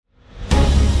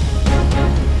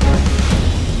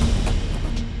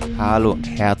Hallo und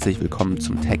herzlich willkommen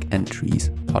zum Tech and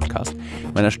Trees Podcast.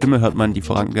 Meiner Stimme hört man die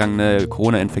vorangegangene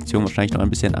Corona-Infektion wahrscheinlich noch ein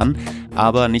bisschen an,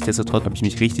 aber nichtsdestotrotz habe ich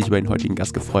mich richtig über den heutigen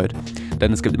Gast gefreut.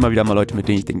 Denn es gibt immer wieder mal Leute, mit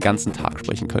denen ich den ganzen Tag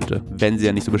sprechen könnte, wenn sie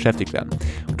ja nicht so beschäftigt wären.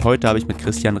 Und heute habe ich mit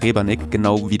Rebernik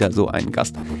genau wieder so einen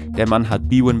Gast. Der Mann hat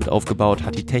bwin mit aufgebaut,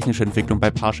 hat die technische Entwicklung bei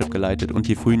Parship geleitet und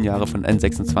die frühen Jahre von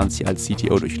N26 als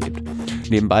CTO durchlebt.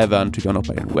 Nebenbei war er natürlich auch noch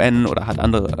bei den UN oder hat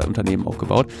andere Unternehmen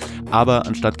aufgebaut. Aber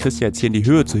anstatt Christian jetzt hier in die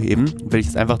Höhe zu heben, will ich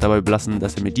es einfach dabei belassen,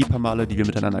 dass er mir die paar Male, die wir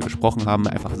miteinander gesprochen haben,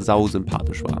 einfach sau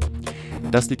sympathisch war.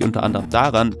 Das liegt unter anderem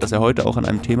daran, dass er heute auch an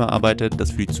einem Thema arbeitet,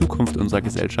 das für die Zukunft unserer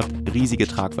Gesellschaft riesige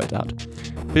Tragweite hat.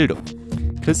 Bildung.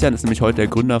 Christian ist nämlich heute der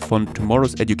Gründer von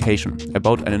Tomorrow's Education. Er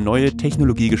baut eine neue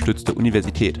technologiegestützte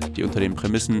Universität, die unter den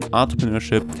Prämissen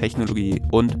Entrepreneurship, Technologie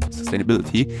und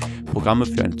Sustainability Programme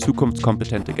für eine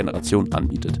zukunftskompetente Generation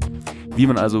anbietet. Wie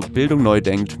man also Bildung neu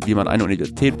denkt, wie man eine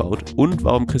Universität baut und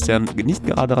warum Christian nicht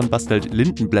gerade daran bastelt,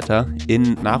 Lindenblätter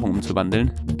in Nahrung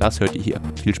umzuwandeln, das hört ihr hier.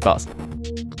 Viel Spaß!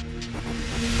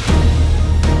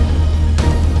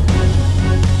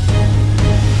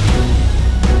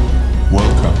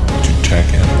 Welcome to Tech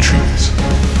and Trees.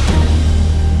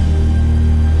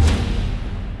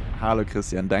 Hallo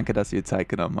Christian, danke, dass du dir Zeit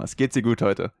genommen hast. Geht's dir gut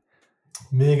heute?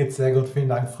 Mir geht's sehr gut, vielen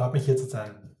Dank, freut mich hier zu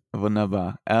sein.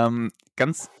 Wunderbar.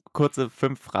 Ganz kurze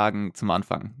 5 Fragen zum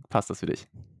Anfang. Passt das für dich?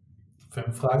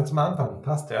 5 Fragen zum Anfang,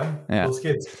 passt ja. Los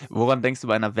geht's. Woran denkst du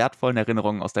bei einer wertvollen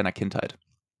Erinnerung aus deiner Kindheit?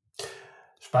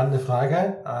 Spannende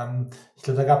Frage. Ich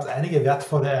glaube, da gab es einige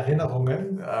wertvolle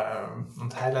Erinnerungen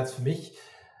und Highlights für mich.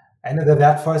 Eine der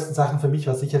wertvollsten Sachen für mich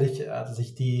war sicherlich, dass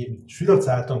ich die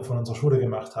Schülerzeitung von unserer Schule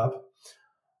gemacht habe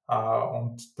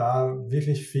und da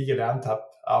wirklich viel gelernt habe.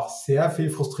 Auch sehr viel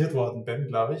frustriert worden bin,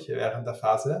 glaube ich, während der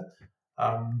Phase.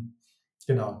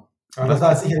 Genau. Aber das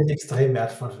war sicherlich extrem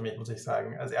wertvoll für mich, muss ich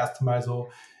sagen. Also erst mal so,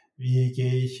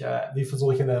 wie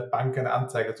versuche ich in der Bank eine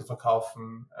Anzeige zu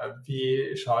verkaufen?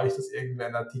 Wie schaue ich, dass irgendwer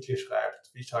einen Artikel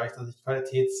schreibt? Wie schaue ich, dass ich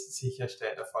Qualität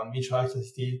sicherstelle davon? Wie schaue ich, dass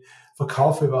ich die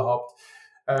verkaufe überhaupt?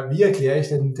 Wie erkläre ich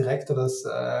dem Direktor, dass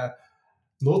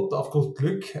Not auf gut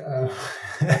Glück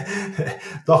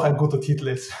doch ein guter Titel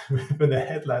ist für eine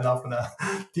Headline auf einer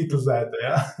Titelseite,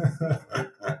 ja.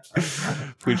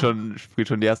 Früh schon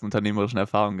die ersten unternehmerischen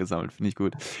Erfahrungen gesammelt, finde ich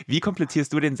gut. Wie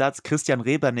komplettierst du den Satz, Christian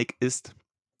Rebernik ist?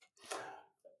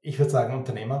 Ich würde sagen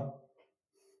Unternehmer.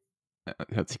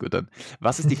 Hört sich gut an.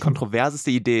 Was ist die kontroverseste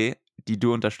Idee, die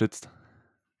du unterstützt?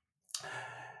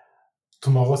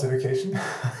 Tomorrow's Education.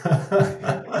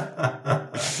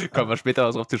 Kommen wir später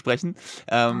darauf zu sprechen.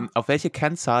 Auf welche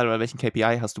Kennzahl oder welchen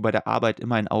KPI hast du bei der Arbeit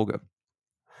immer ein Auge?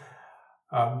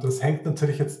 Das hängt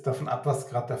natürlich jetzt davon ab, was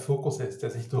gerade der Fokus ist,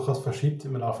 der sich durchaus verschiebt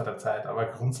im Laufe der Zeit. Aber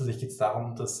grundsätzlich geht es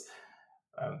darum, dass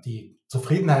die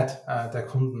Zufriedenheit der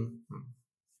Kunden.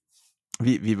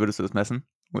 Wie würdest du das messen?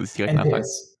 Muss ich direkt nachfragen?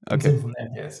 NPS, im Sinne von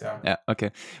NPS, ja. Ja,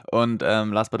 okay. Und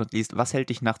last but not least, was hält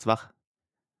dich nachts wach?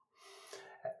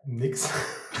 Nix.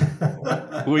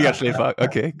 Ruhiger Schläfer,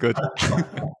 okay, gut.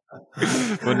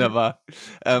 Wunderbar.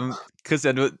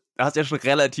 Christian, du hast ja schon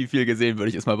relativ viel gesehen, würde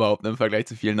ich jetzt mal behaupten, im Vergleich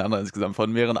zu vielen anderen insgesamt.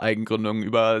 Von mehreren Eigengründungen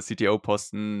über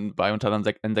CTO-Posten bei unter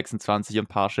anderem N26 und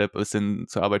Parship bis hin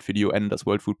zur Arbeit für die UN, das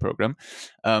World Food Program.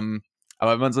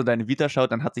 Aber wenn man so deine Vita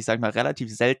schaut, dann hat sich, sag ich mal,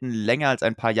 relativ selten länger als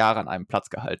ein paar Jahre an einem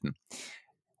Platz gehalten.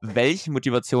 Welche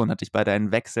Motivation hat dich bei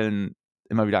deinen Wechseln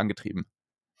immer wieder angetrieben?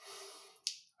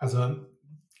 Also,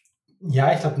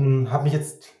 ja, ich glaube, habe mich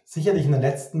jetzt sicherlich in den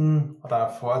letzten oder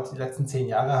vor die letzten 10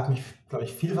 Jahre habe mich, glaube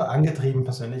ich, viel angetrieben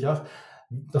persönlich auch.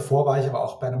 Davor war ich aber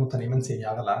auch bei einem Unternehmen 10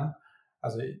 Jahre lang.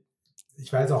 Also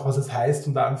ich weiß auch, was es heißt,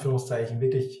 unter Anführungszeichen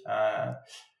wirklich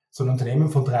so ein Unternehmen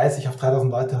von 30 auf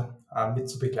 3000 Leute mit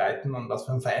zu begleiten und was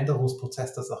für ein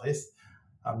Veränderungsprozess das auch ist.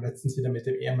 Letztens wieder mit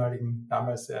dem ehemaligen,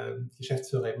 damals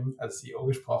Geschäftsführer eben als CEO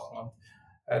gesprochen und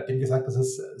dem gesagt, dass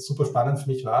es super spannend für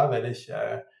mich war, weil ich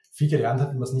viel gelernt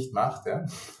habe, wie man es nicht macht. Ja.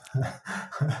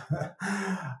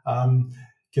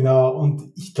 Genau,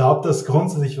 und ich glaube, dass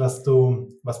grundsätzlich,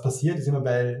 was passiert, ist immer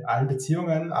bei allen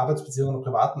Beziehungen, Arbeitsbeziehungen und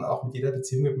privaten, auch mit jeder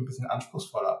Beziehung ein bisschen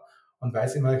anspruchsvoller und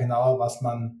weiß immer genauer, was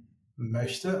man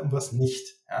möchte und was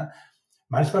nicht. Ja.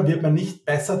 Manchmal wird man nicht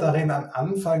besser darin, am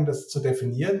Anfang das zu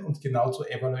definieren und genau zu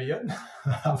evaluieren,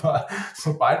 aber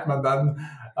sobald man dann,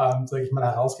 sage ich mal,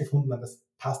 herausgefunden hat, das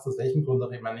passt aus welchen Gründen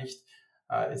auch immer nicht,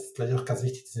 ist gleich auch ganz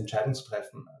wichtig, diese Entscheidung zu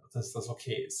treffen, dass das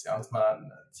okay ist, ja, dass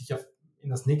man sich in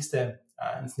das nächsten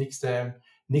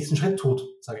Schritt tut,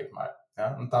 sage ich mal.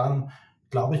 Ja, und daran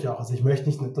glaube ich auch. Also ich möchte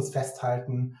nicht das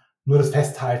Festhalten, nur des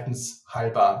Festhaltens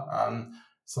halber,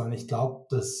 sondern ich glaube,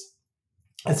 dass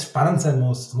es spannend sein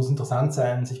muss, es muss interessant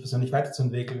sein, sich persönlich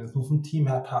weiterzuentwickeln, es muss vom Team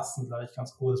her passen, glaube ich,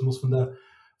 ganz gut, es muss von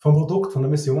vom Produkt, von der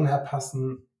Mission her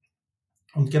passen.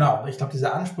 Und genau, ich glaube,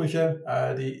 diese Ansprüche,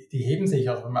 die heben sich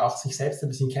auch, wenn man auch sich selbst ein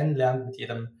bisschen kennenlernt mit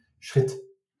jedem Schritt.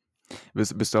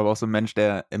 Bist du aber auch so ein Mensch,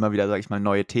 der immer wieder, sag ich mal,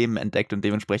 neue Themen entdeckt und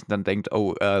dementsprechend dann denkt,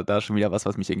 oh, da ist schon wieder was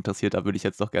mich interessiert, da würde ich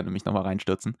jetzt doch gerne mich nochmal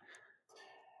reinstürzen?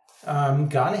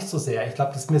 Gar nicht so sehr. Ich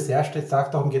glaube, dass es mir sehr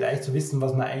stark darum geht, eigentlich zu wissen,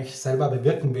 was man eigentlich selber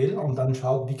bewirken will und dann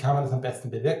schaut, wie kann man das am besten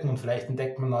bewirken und vielleicht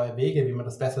entdeckt man neue Wege, wie man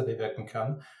das besser bewirken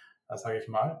kann, sage ich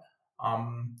mal.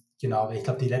 Genau, weil ich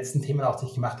glaube, die letzten Themen auch, die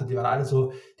ich gemacht habe, die waren alle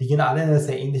so, die gehen alle in eine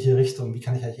sehr ähnliche Richtung. Wie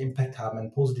kann ich eigentlich Impact haben,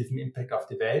 einen positiven Impact auf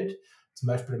die Welt? Zum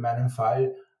Beispiel in meinem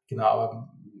Fall, genau,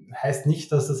 aber heißt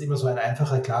nicht, dass das immer so ein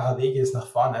einfacher, klarer Weg ist nach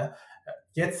vorne.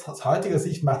 Jetzt aus heutiger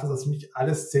Sicht macht das für mich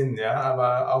alles Sinn, ja,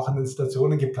 aber auch in den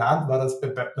Situationen geplant war das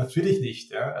natürlich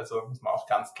nicht, ja, also muss man auch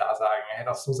ganz klar sagen,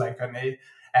 hätte auch so sein können, hey,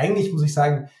 eigentlich muss ich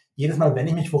sagen, jedes Mal, wenn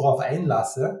ich mich worauf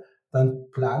einlasse, dann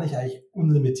plane ich eigentlich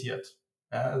unlimitiert,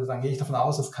 ja, also dann gehe ich davon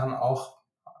aus, es kann auch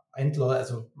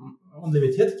also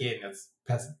unlimitiert gehen jetzt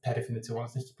per Definition,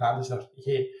 es ist nicht geplant, dass ich sage,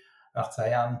 hey, nach 2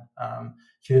 Jahren,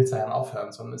 ich will in 2 Jahren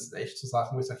aufhören, sondern es ist echt so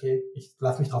Sachen, wo ich sage, hey, ich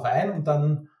lasse mich drauf ein und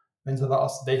dann wenn es aber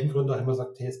aus welchen Gründen auch immer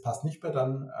sagt, hey, es passt nicht mehr,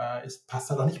 dann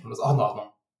passt halt auch nicht mehr. Das ist auch in Ordnung.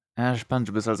 Ja, spannend.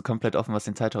 Du bist also komplett offen, was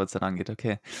den Zeithorizont angeht.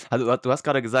 Okay. Also du hast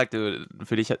gerade gesagt,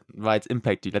 für dich war jetzt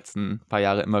Impact die letzten paar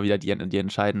Jahre immer wieder die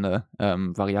entscheidende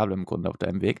Variable im Grunde auf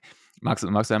deinem Weg. Magst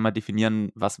du einmal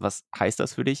definieren, was heißt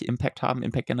das für dich, Impact haben,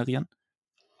 Impact generieren?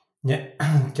 Ja,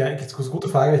 das ist eine gute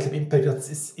Frage. Ich glaube, Impact das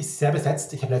ist sehr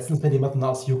besetzt. Ich habe letztens mit jemandem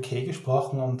aus UK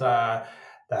gesprochen und da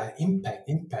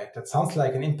Impact, that sounds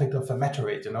like an impact of a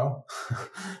meteorite, you know,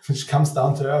 which comes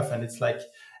down to earth and it's like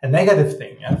a negative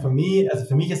thing. Ja? Für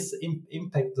mich ist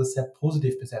Impact das sehr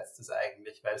positiv besetzt ist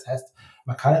eigentlich, weil es heißt,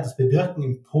 man kann etwas bewirken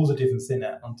im positiven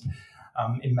Sinne und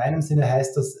in meinem Sinne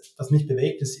heißt das, was mich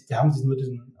bewegt, ist, wir haben nur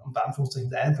diesen, unter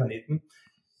Anführungszeichen, einen Planeten,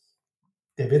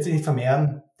 der wird sich nicht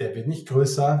vermehren, der wird nicht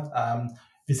größer.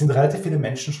 Wir sind relativ viele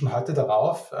Menschen schon heute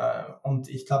darauf und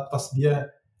ich glaube,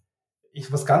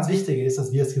 was ganz wichtig ist,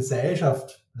 dass wir als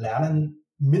Gesellschaft lernen,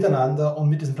 miteinander und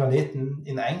mit diesem Planeten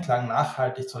in Einklang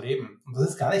nachhaltig zu leben. Und das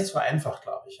ist gar nicht so einfach,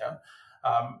 glaube ich. Ja.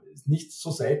 Ist nicht so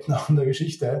selten auch in der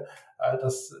Geschichte,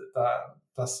 dass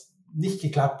das nicht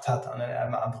geklappt hat an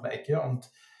einer anderen Ecke. Und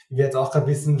wie wir jetzt auch gerade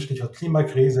wissen, Stichwort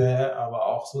Klimakrise, aber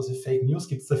auch so wie Fake News,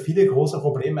 gibt es da viele große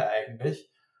Probleme eigentlich.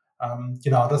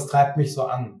 Genau, das treibt mich so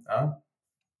an. Ja.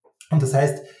 Und das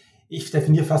heißt, ich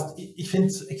finde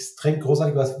es extrem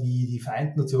großartig, wie die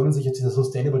Vereinten Nationen sich jetzt diese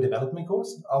Sustainable Development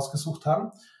Goals ausgesucht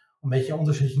haben und welche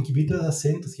unterschiedlichen Gebiete das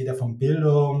sind. Das geht ja von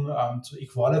Bildung zu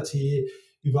Equality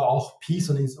über auch Peace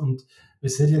und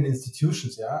Resilient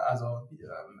Institutions, ja, also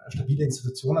stabile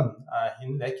Institutionen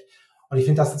hinweg. Und ich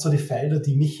finde, das sind so die Felder,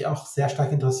 die mich auch sehr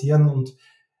stark interessieren und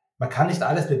man kann nicht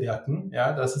alles bewirken.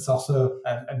 Ja, das ist auch so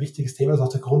ein wichtiges Thema. Das ist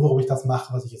auch der Grund, warum ich das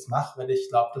mache, was ich jetzt mache, weil ich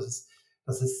glaube,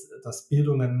 dass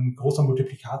Bildung ein großer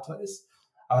Multiplikator ist.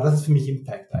 Aber das ist für mich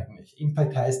Impact eigentlich.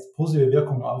 Impact heißt positive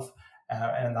Wirkung auf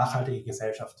eine nachhaltige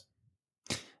Gesellschaft.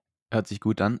 Hört sich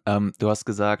gut an. Du hast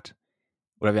gesagt,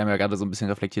 oder wir haben ja gerade so ein bisschen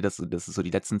reflektiert, dass es so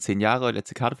die letzten 10 Jahre,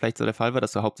 letzte Karte vielleicht so der Fall war,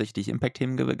 dass du hauptsächlich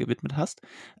Impact-Themen gewidmet hast.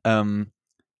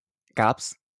 Gab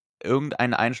es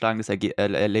irgendein einschlagendes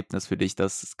Erlebnis für dich,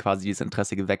 das quasi dieses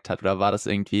Interesse geweckt hat? Oder war das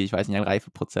irgendwie, ich weiß nicht, ein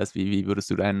Reifeprozess? Wie würdest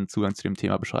du deinen Zugang zu dem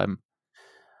Thema beschreiben?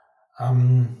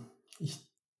 Ähm, ich,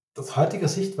 aus heutiger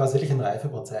Sicht war es wirklich ein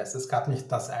Reifeprozess. Es gab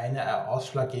nicht das eine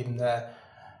ausschlaggebende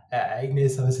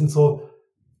Ereignis, aber es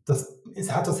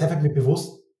hat das sehr viel mit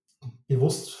bewusst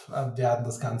werden,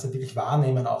 das Ganze wirklich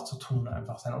wahrnehmen auch zu tun,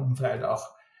 einfach sein Umfeld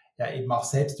auch, ja eben auch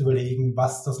selbst überlegen,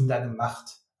 was das mit einem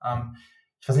macht.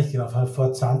 Ich weiß nicht genau,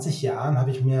 vor 20 Jahren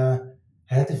habe ich mir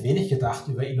relativ wenig gedacht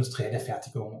über industrielle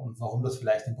Fertigung und warum das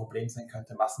vielleicht ein Problem sein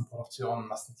könnte, Massenproduktion,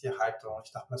 Massentierhaltung.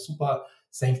 Ich dachte mir, super,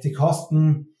 senkt die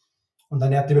Kosten und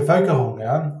dann ernährt die Bevölkerung.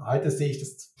 Ja. Heute sehe ich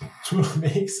das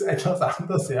zunächst etwas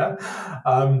anders. Ja.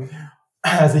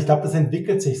 Also ich glaube, das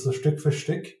entwickelt sich so Stück für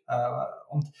Stück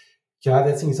und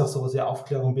gerade deswegen ist auch sowas wie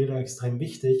Aufklärung und Bildung extrem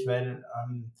wichtig, weil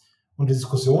und die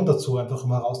Diskussion dazu einfach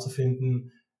immer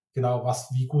herauszufinden, genau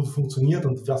wie gut funktioniert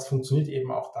und was funktioniert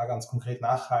eben auch da ganz konkret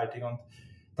nachhaltig. Und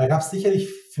da gab es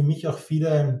sicherlich für mich auch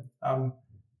viele,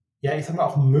 ja, ich sag mal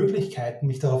auch Möglichkeiten,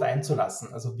 mich darauf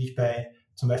einzulassen. Also wie ich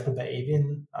zum Beispiel bei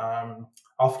Avin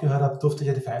aufgehört habe, durfte ich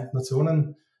ja die Vereinten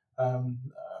Nationen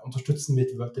unterstützen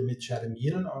mit Share the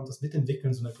Meal und das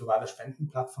Mitentwickeln, so eine globale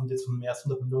Spendenplattform, die jetzt von mehr als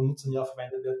 100 Millionen Nutzern im Jahr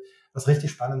verwendet wird. Was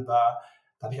richtig spannend war,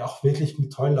 da habe ich auch wirklich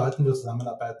mit tollen Leuten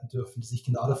zusammenarbeiten dürfen, die sich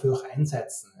genau dafür auch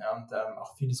einsetzen, ja, und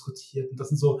auch viel diskutiert. Und das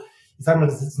sind so, ich sage mal,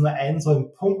 das ist jetzt nur so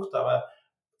ein Punkt, aber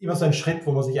immer so ein Schritt,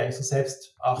 wo man sich eigentlich so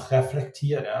selbst auch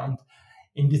reflektiert. Ja. Und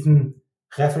in diesen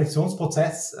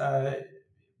Reflexionsprozess,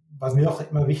 was mir auch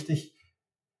immer wichtig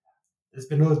ist,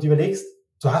 wenn du dir überlegst,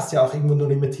 du hast ja auch irgendwo nur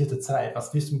limitierte Zeit.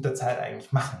 Was willst du mit der Zeit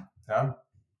eigentlich machen? Ja?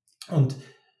 Und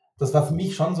das war für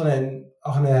mich schon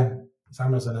auch eine,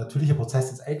 sagen wir so ein natürlicher Prozess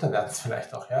des Älterwerdens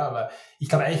vielleicht auch, ja. Aber ich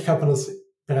glaube, eigentlich könnte man das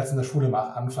bereits in der Schule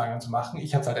anfangen zu machen.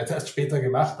 Ich habe es halt jetzt erst später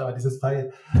gemacht, aber diese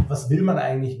Frage, was will man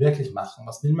eigentlich wirklich machen?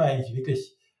 Was will man eigentlich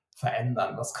wirklich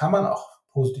verändern? Was kann man auch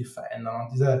positiv verändern?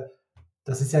 Und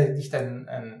das ist ja nicht ein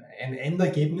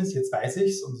Endergebnis, jetzt weiß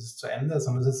ich es und es ist zu Ende,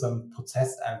 sondern es ist so ein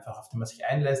Prozess einfach, auf den man sich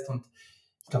einlässt. Und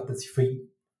ich glaube, dass sich für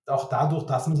ihn auch dadurch,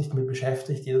 dass man sich damit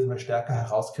beschäftigt, jedes Mal stärker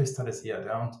herauskristallisiert.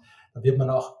 Ja. Und da wird man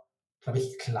auch, glaube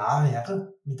ich,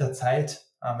 klarer mit der Zeit,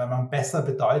 wenn man besser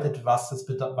bedeutet, was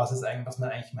man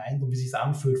eigentlich meint und wie es sich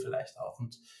anfühlt vielleicht auch.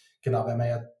 Und genau, wenn man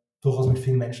ja durchaus mit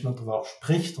vielen Menschen darüber auch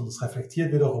spricht und es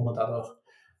reflektiert wiederum und dadurch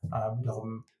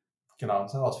wiederum genau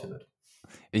das herausfindet.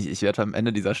 Ich werde am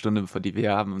Ende dieser Stunde, die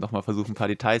wir haben, nochmal versuchen, ein paar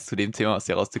Details zu dem Thema aus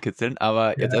dir rauszukitzeln.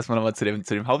 Aber jetzt erstmal nochmal zu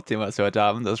dem Hauptthema, was wir heute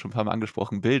haben. Das ist schon ein paar Mal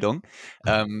angesprochen, Bildung.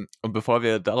 Und bevor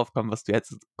wir darauf kommen, was du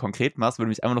jetzt konkret machst, würde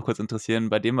mich einfach noch kurz interessieren,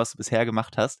 bei dem, was du bisher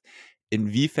gemacht hast,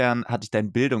 inwiefern hat dich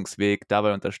dein Bildungsweg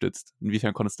dabei unterstützt?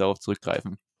 Inwiefern konntest du darauf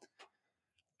zurückgreifen?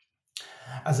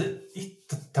 Also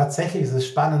tatsächlich ist es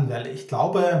spannend, weil ich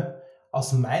glaube,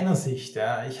 aus meiner Sicht,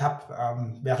 ja, ich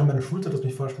habe während meiner Schulzeit, du hast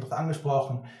mich vorher schon darauf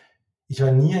angesprochen, ich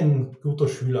war nie ein guter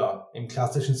Schüler im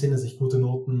klassischen Sinne, dass ich gute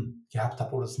Noten gehabt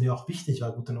habe oder es mir auch wichtig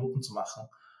war, gute Noten zu machen.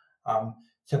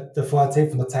 Ich habe davor erzählt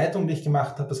von der Zeitung, die ich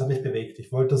gemacht habe, das hat mich bewegt.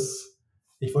 Ich wollte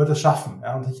das schaffen.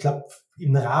 Ja, und ich glaube,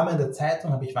 im Rahmen der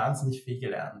Zeitung habe ich wahnsinnig viel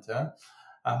gelernt. Ja.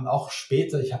 Auch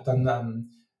später, ich habe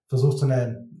dann versucht,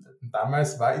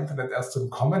 damals war Internet erst so im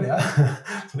Kommen, ja,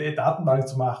 so eine Datenbank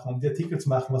zu machen, um die Artikel zu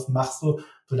machen. Was machst du?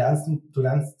 Du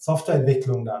lernst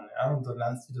Softwareentwicklung dann, ja, und du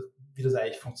lernst, wie das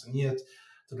eigentlich funktioniert,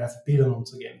 du lernst mit Bildern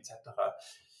umzugehen, etc.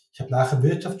 Ich habe nachher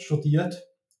Wirtschaft studiert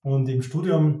und im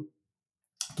Studium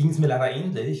ging es mir leider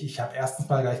ähnlich. Ich habe erstens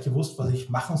mal gleich gewusst, was ich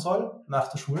machen soll nach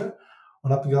der Schule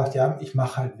und habe mir gedacht, ja, ich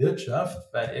mache halt Wirtschaft,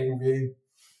 weil irgendwie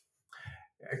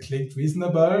klingt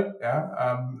reasonable,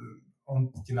 ja,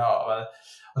 und genau,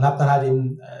 und habe dann halt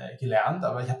eben gelernt,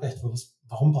 aber ich habe echt gewusst,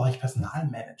 warum brauche ich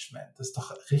Personalmanagement? Das ist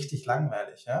doch richtig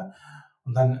langweilig, ja.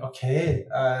 Und dann, okay,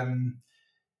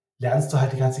 lernst du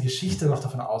halt die ganze Geschichte noch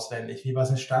davon auswendig, wie was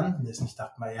entstanden ist. Und ich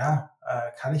dachte mal, ja,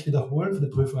 kann ich wiederholen für eine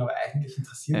Prüfung, aber eigentlich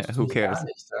interessiert es mich gar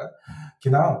nicht. Ja?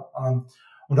 Genau.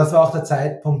 Und das war auch der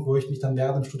Zeitpunkt, wo ich mich dann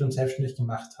während dem Studium selbstständig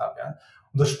gemacht habe. Ja?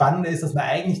 Und das Spannende ist, dass man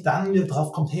eigentlich dann wieder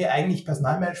drauf kommt, hey, eigentlich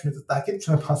Personalmanagement, da gibt es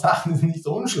schon ein paar Sachen, die sind nicht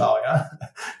so unschlau. Ja?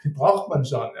 Die braucht man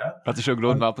schon. Ja? Hat sich schon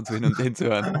gelohnt, mal ab und zu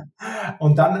hinzuhören.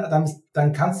 Und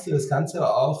dann kannst du das Ganze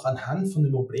auch anhand von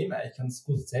dem Problem eigentlich ganz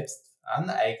gut selbst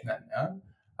aneignen. Ja?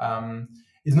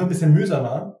 Ist nur ein bisschen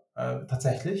mühsamer,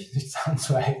 tatsächlich, sich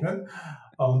anzueignen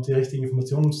und die richtigen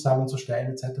Informationen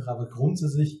zusammenzustellen etc. Aber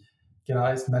grundsätzlich, genau,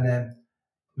 ist meine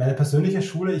persönliche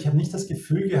Schule, ich habe nicht das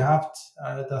Gefühl gehabt,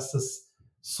 dass das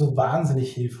so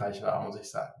wahnsinnig hilfreich war, muss ich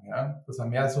sagen. Ja? Das war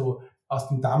mehr so aus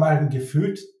dem damaligen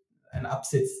Gefühl ein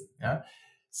Absitzen. Ja?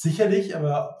 Sicherlich,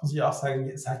 aber muss ich auch sagen,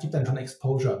 es gibt dann schon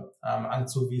Exposure an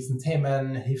zugewiesenen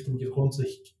Themen, hilft dem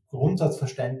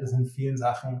Grundsatzverständnis in vielen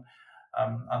Sachen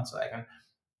anzueignen.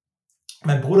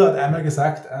 Mein Bruder hat einmal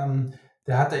gesagt,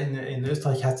 der hatte in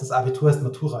Österreich heißt das Abitur ist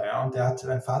Matura, ja, und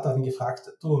mein Vater hat ihn gefragt,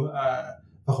 du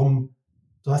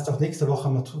hast doch nächste Woche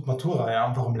Matura, ja,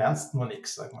 und warum lernst du nur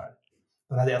nichts, sag mal.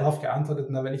 Dann hat er darauf geantwortet,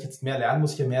 na, wenn ich jetzt mehr lerne,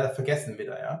 muss ich ja mehr vergessen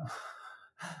wieder, ja.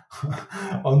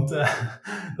 Und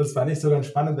das fand ich so ganz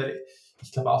spannend, weil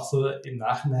ich glaube auch so im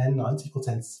Nachhinein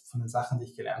 90% von den Sachen, die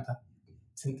ich gelernt habe,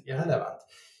 sind irrelevant.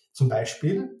 Zum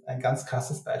Beispiel, ein ganz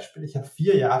krasses Beispiel, ich habe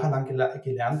 4 Jahre lang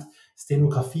gelernt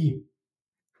Stenografie.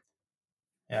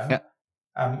 Ja.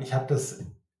 Ich habe das,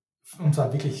 und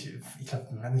zwar wirklich,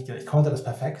 ich konnte das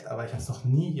perfekt, aber ich habe es noch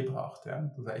nie gebraucht. Ja.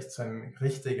 Das war echt so ein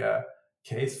richtiger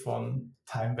Case von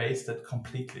time wasted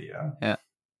completely. Ja. Ja.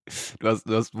 Du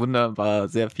hast wunderbar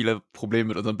sehr viele Probleme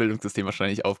mit unserem Bildungssystem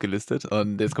wahrscheinlich aufgelistet.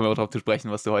 Und jetzt kommen wir auch darauf zu sprechen,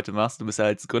 was du heute machst. Du bist ja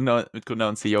als Mitgründer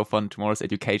und CEO von Tomorrow's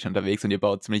Education unterwegs und ihr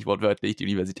baut ziemlich wortwörtlich die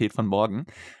Universität von morgen.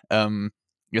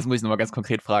 Jetzt muss ich nochmal ganz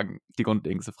konkret fragen, die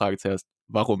grundlegendste Frage zuerst.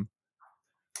 Warum?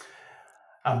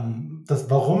 Das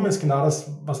Warum ist genau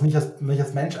das, was mich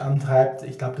als Mensch antreibt.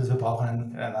 Ich glaube, dass wir brauchen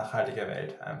eine nachhaltige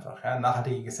Welt einfach, ja, eine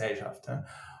nachhaltige Gesellschaft. Ja.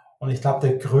 Und ich glaube,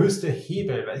 der größte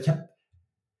Hebel, weil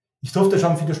ich durfte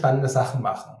schon viele spannende Sachen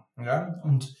machen. Ja?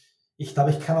 Und ich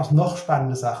glaube, ich kann auch noch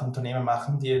spannende Sachen Unternehmen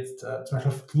machen, die jetzt zum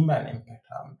Beispiel auf Klima einen Impact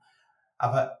haben.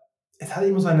 Aber es hat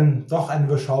immer so einen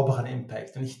überschaubaren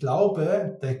Impact. Und ich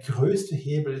glaube, der größte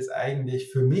Hebel ist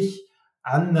eigentlich für mich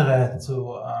andere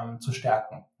zu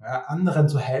stärken, ja, anderen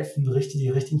zu helfen, die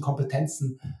richtigen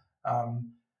Kompetenzen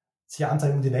sich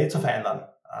anzeigen, um die Welt zu verändern,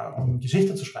 um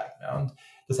Geschichte zu schreiben. Ja. Und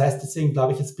das heißt, deswegen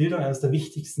glaube ich, ist Bildung eines der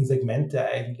wichtigsten Segmente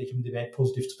eigentlich, um die Welt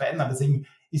positiv zu verändern. Deswegen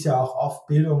ist ja auch oft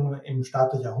Bildung in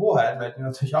staatlicher Hoheit, weil wir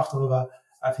natürlich auch darüber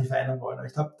viel verändern wollen. Aber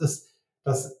ich glaube,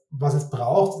 was es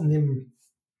braucht, sind eben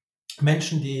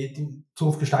Menschen, die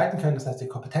Zukunft gestalten können, das heißt, die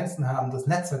Kompetenzen haben, das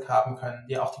Netzwerk haben können,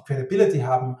 die auch die Credibility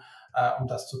haben, um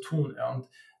das zu tun. Ja. Und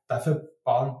dafür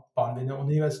bauen wir eine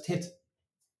Universität.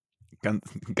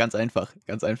 Ganz einfach,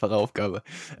 ganz einfache Aufgabe.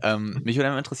 Mich würde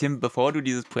einmal interessieren, bevor du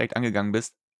dieses Projekt angegangen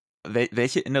bist,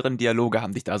 welche inneren Dialoge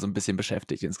haben dich da so ein bisschen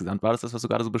beschäftigt insgesamt? War das, was du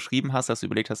gerade so beschrieben hast, dass du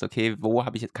überlegt hast, okay,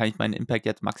 kann ich meinen Impact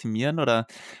jetzt maximieren, oder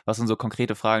was sind so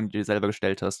konkrete Fragen, die du dir selber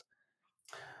gestellt hast?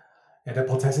 Ja, der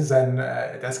Prozess ist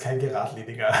der ist kein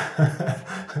geradliniger.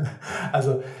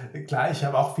 Also klar, ich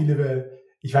habe auch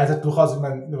ich weiß ja durchaus, wie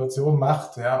man Innovation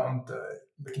macht, ja, und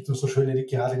da gibt es so schöne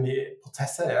geradlinige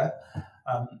Prozesse, ja.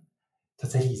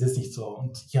 Tatsächlich ist es nicht so.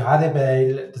 Und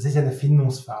gerade das ist ja eine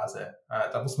Findungsphase.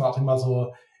 Da muss man auch immer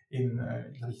so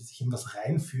sich in was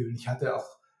reinfühlen. Ich hatte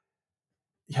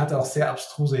auch sehr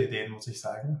abstruse Ideen, muss ich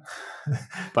sagen.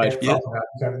 Beispiel? Ich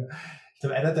glaube,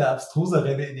 einer der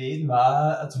abstruseren Ideen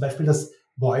war zum Beispiel, dass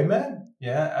Bäume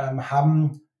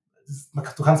du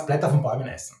kannst Blätter von Bäumen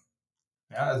essen.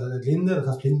 Ja, also eine Linde, du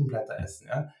kannst Lindenblätter essen.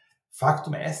 Ja.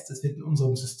 Faktum ist, es wird in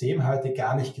unserem System heute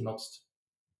gar nicht genutzt.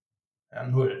 Ja,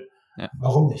 null. Ja.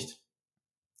 Warum nicht?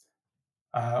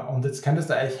 Und jetzt könntest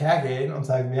du eigentlich hergehen und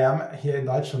sagen, wir haben hier in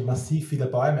Deutschland massiv viele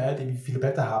Bäume, die viele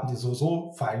Blätter haben, die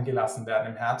so fallen gelassen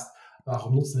werden im Herbst.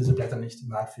 Warum nutzen wir diese Blätter nicht im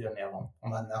Wald für Ernährung,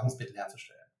 um ein Nahrungsmittel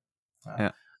herzustellen?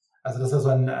 Ja. Also das ist so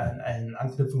ein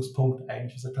Anknüpfungspunkt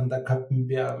eigentlich. Da könnten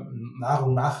wir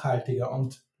Nahrung nachhaltiger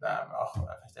und auch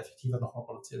vielleicht effektiver nochmal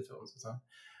produzieren für uns. Das war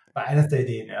eines der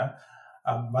Ideen, ja.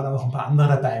 Waren dann noch ein paar andere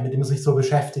dabei, mit denen man sich so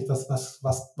beschäftigt,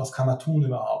 was kann man tun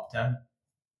überhaupt, ja.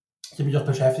 Ich habe mich auch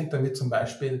beschäftigt damit zum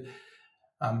Beispiel,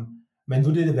 wenn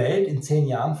du dir die Welt in 10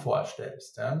 Jahren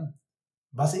vorstellst, ja,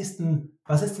 was ist denn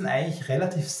eigentlich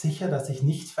relativ sicher, dass sich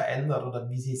nichts verändert oder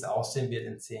wie sie es aussehen wird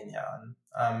in 10 Jahren?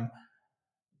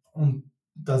 Und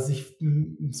dass sich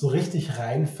so richtig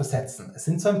rein versetzen. Es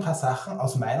sind so ein paar Sachen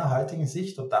aus meiner heutigen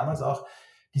Sicht und damals auch,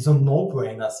 die so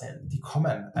No-Brainer sind. Die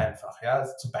kommen einfach. Ja?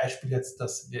 Also zum Beispiel jetzt,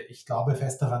 ich glaube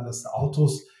fest daran, dass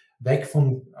Autos weg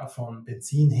von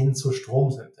Benzin hin zu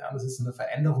Strom sind. Ja? Das ist ein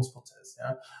Veränderungsprozess.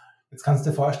 Ja? Jetzt kannst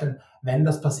du dir vorstellen, wenn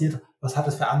das passiert, was hat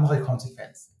das für andere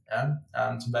Konsequenzen? Ja?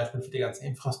 Zum Beispiel für die ganze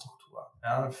Infrastruktur,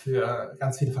 ja? Für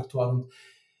ganz viele Faktoren. Und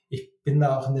ich bin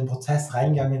da auch in den Prozess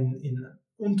reingegangen in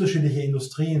unterschiedliche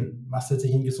Industrien. Was wird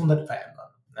sich in Gesundheit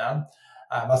verändern? Ja?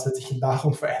 Was wird sich in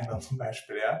Nahrung verändern zum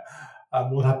Beispiel? Ja?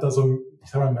 Und habe da so, ich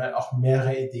sage mal, auch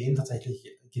mehrere Ideen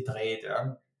tatsächlich gedreht.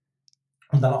 Ja?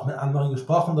 Und dann auch mit anderen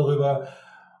gesprochen darüber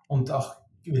und auch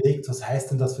überlegt, was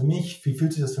heißt denn das für mich? Wie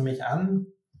fühlt sich das für mich an?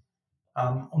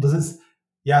 Und es ist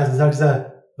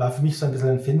halt war für mich so ein bisschen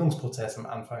ein Findungsprozess am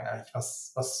Anfang eigentlich.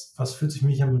 Was fühlt sich für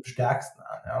mich am stärksten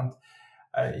an? Ja? Und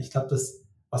ich glaube,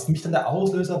 was für mich dann der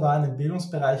Auslöser war, in den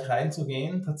Bildungsbereich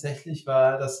reinzugehen, tatsächlich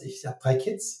war, dass ich habe 3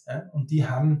 Kids, ja, und die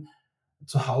haben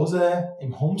zu Hause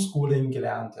im Homeschooling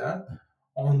gelernt. Ja.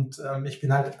 Und ich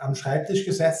bin halt am Schreibtisch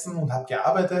gesessen und habe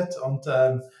gearbeitet und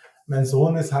mein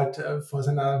Sohn ist halt vor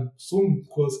seinem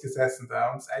Zoom-Kurs gesessen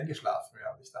da und ist eingeschlafen.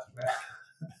 Ja. Und ich dachte mir,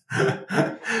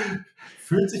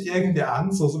 fühlt sich irgendwie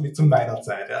an, so wie zu meiner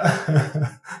Zeit. Ja.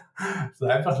 So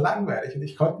einfach langweilig. Und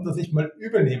ich konnte das nicht mal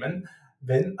übernehmen,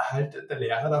 wenn halt der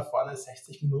Lehrer da vorne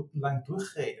 60 Minuten lang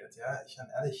durchredet. Ja. Ich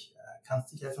meine, ehrlich,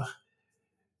 kannst dich einfach,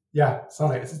 ja,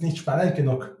 sorry, es ist nicht spannend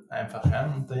genug einfach.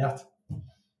 Ja. Und dann dachte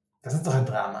das ist doch ein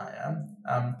Drama. Ja.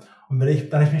 Und dann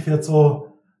habe ich mich wieder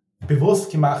so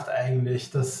bewusst gemacht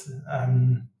eigentlich, dass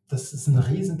es ein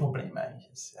Riesenproblem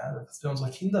eigentlich ist, ja, dass wir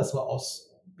unsere Kinder so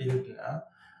ausbilden. Ja.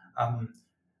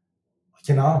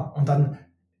 Genau, und dann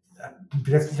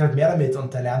beschäftigt sich halt mehr damit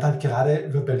und der lernt halt gerade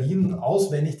über Berlin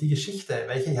auswendig die Geschichte,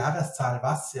 welche Jahreszahl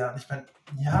was, ja. Und ich meine,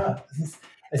 ja,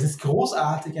 es ist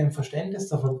großartig ein Verständnis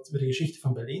davon, über die Geschichte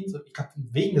von Berlin. So, ich glaube,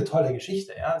 wegen der tolle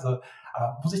Geschichte, ja. Also,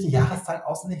 aber muss ich die Jahreszahlen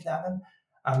auswendig lernen?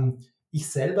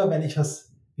 Ich selber, wir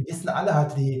wissen alle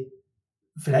halt,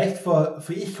 vielleicht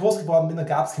wie ich groß geworden bin, da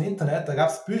gab es kein Internet, da gab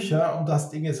es Bücher und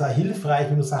das Ding war hilfreich,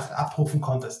 wenn du Sachen abrufen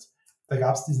konntest. Da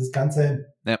gab es dieses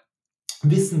ganze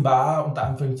Wissen war unter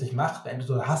Anführungszeichen Macht, wenn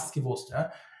du hast gewusst.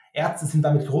 Ja. Ärzte sind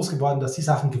damit groß geworden, dass sie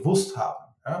Sachen gewusst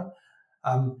haben. Ja.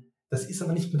 Das ist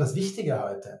aber nicht mehr das Wichtige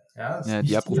heute. Ja,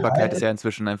 die Abrufbarkeit ist ja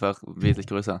inzwischen einfach wesentlich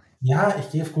größer. Ja,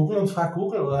 ich gehe auf Google und frage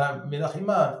Google oder wer auch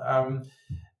immer.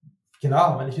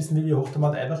 Genau, wenn ich wissen will, wie hoch der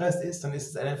Mount Everest ist, dann ist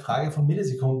es eine Frage von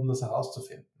Millisekunden, das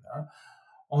herauszufinden. Ja.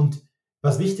 Und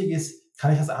was wichtig ist,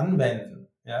 kann ich das anwenden?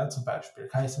 Ja, zum Beispiel,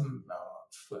 kann ich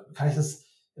das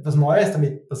etwas Neues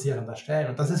damit basierend erstellen?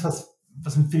 Und das ist was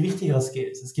ein viel wichtigeres Skill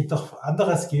ist. Es gibt auch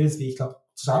andere Skills, wie ich glaube,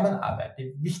 Zusammenarbeit,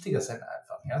 die wichtiger sind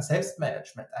einfach. Ja,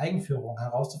 Selbstmanagement, Eigenführung,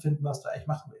 herauszufinden, was du eigentlich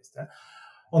machen willst. Ja.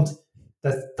 Und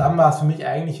dann war es für mich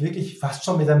eigentlich wirklich fast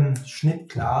schon mit einem Schnitt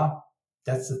klar,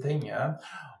 that's the thing, ja.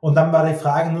 Und dann war die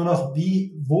Frage nur noch,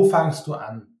 wo fangst du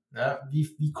an? Ja?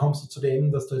 Wie kommst du zu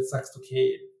dem, dass du jetzt sagst,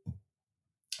 okay,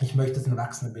 ich möchte jetzt in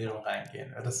Erwachsenenbildung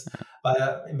reingehen. Ja, das war ja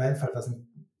in meinem Fall als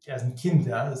ein Kind,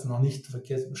 ja, das ist noch nicht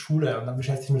Schule und dann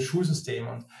beschäftigt sich mit Schulsystem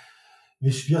und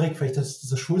wie schwierig vielleicht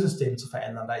das Schulsystem zu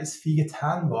verändern. Da ist viel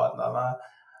getan worden, aber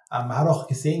man hat auch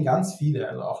gesehen, ganz viele,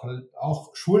 also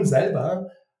auch Schulen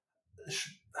selber,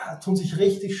 tun sich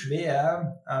richtig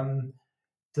schwer,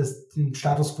 den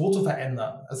Status quo zu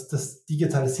verändern. Also das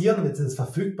Digitalisieren, das ist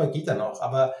verfügbar, geht ja noch,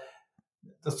 aber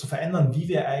das zu verändern, wie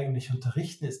wir eigentlich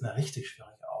unterrichten, ist eine richtig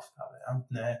schwierige Aufgabe. Ja? Und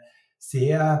eine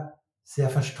sehr, sehr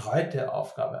verstreute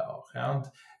Aufgabe auch. Ja?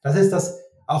 Und das ist das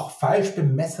auch falsch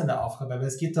bemessene Aufgabe, weil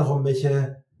es geht darum,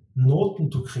 welche Noten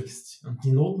du kriegst. Und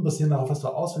die Noten basieren darauf, was du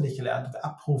auswendig gelernt und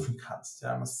abrufen kannst.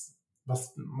 Ja?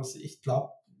 Was ich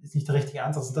glaube, ist nicht der richtige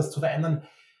Ansatz. Und das zu verändern,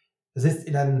 das ist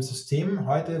in einem System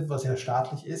heute, was ja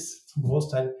staatlich ist, zum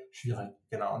Großteil schwierig.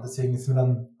 Genau. Und deswegen sind wir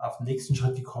dann auf den nächsten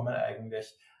Schritt gekommen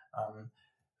eigentlich.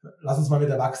 Lass uns mal mit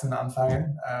Erwachsenen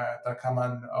anfangen. Da kann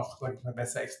man auch, sag ich mal,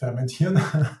 besser experimentieren.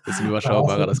 Bisschen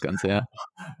überschaubarer das Ganze, ja.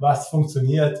 Was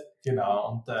funktioniert,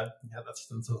 genau. Und hat sich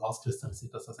dann so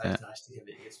rauskristallisiert, dass das eigentlich der richtige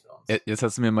Weg ist für uns. Jetzt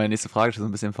hast du mir meine nächste Frage schon so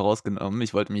ein bisschen vorausgenommen.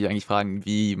 Ich wollte mich eigentlich fragen,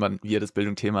 wie ihr das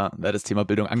Thema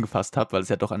Bildung angefasst habt, weil es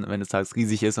ja doch am Ende des Tages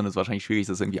riesig ist und es ist wahrscheinlich schwierig,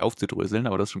 das irgendwie aufzudröseln,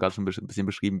 aber du hast schon gerade schon ein bisschen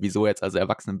beschrieben, wieso jetzt also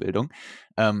Erwachsenenbildung.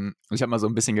 Ich habe mal so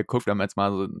ein bisschen geguckt, wenn man jetzt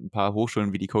mal so ein paar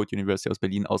Hochschulen wie die Code University aus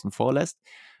Berlin außen vor lässt,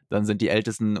 dann sind die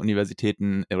ältesten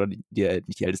Universitäten, oder nicht die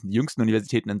ältesten, die jüngsten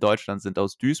Universitäten in Deutschland sind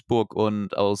aus Duisburg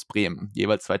und aus Bremen,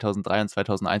 jeweils 2003 und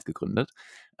 2001 gegründet.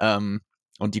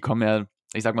 Und die kommen ja,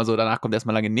 ich sag mal so, danach kommt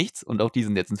erstmal lange nichts und auch die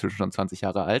sind jetzt inzwischen schon 20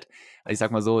 Jahre alt. Also ich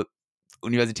sag mal so,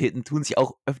 Universitäten tun sich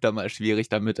auch öfter mal schwierig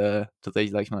damit,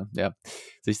 tatsächlich, sag ich mal, ja,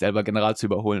 sich selber general zu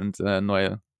überholen und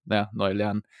neue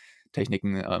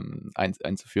Lerntechniken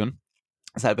einzuführen.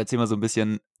 Deshalb erzähl mal so ein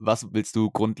bisschen, was willst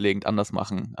du grundlegend anders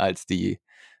machen als die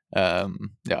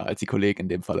Kollegen in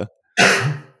dem Falle?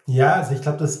 Ja, also ich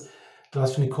glaube, du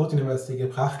hast schon die Code University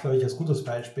gebracht, glaube ich, als gutes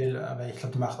Beispiel, weil ich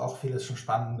glaube, die macht auch vieles schon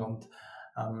spannend und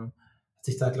hat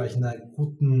sich da gleich in einer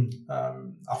guten,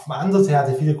 auch vom Ansatz her hat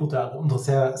sie viele gute und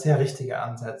sehr, sehr richtige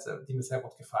Ansätze, die mir sehr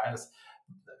gut gefallen.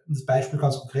 Um das Beispiel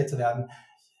ganz konkret zu werden,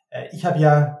 ich habe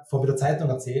ja vor der Zeitung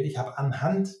erzählt, ich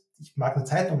mag eine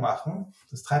Zeitung machen,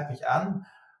 das treibt mich an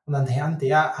und anhand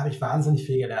der habe ich wahnsinnig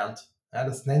viel gelernt. Ja,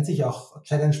 das nennt sich auch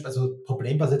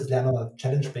problembasiertes Lernen oder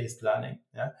Challenge-Based Learning.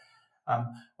 Ja.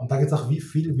 Und da gibt es auch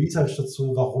viel Research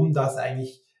dazu, warum das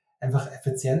eigentlich einfach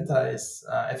effizienter ist,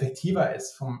 effektiver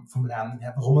ist vom Lernen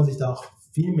her, warum man sich da auch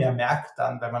viel mehr merkt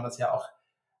dann, wenn man das ja auch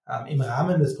im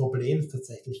Rahmen des Problems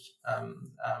tatsächlich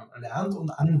lernt und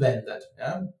anwendet.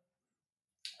 Ja.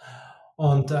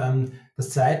 Und das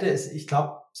Zweite ist, ich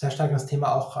glaube, sehr stark das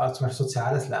Thema auch zum Beispiel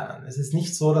soziales Lernen. Es ist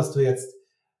nicht so, dass du jetzt,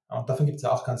 und davon gibt es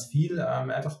ja auch ganz viel,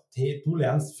 einfach, hey, du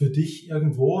lernst für dich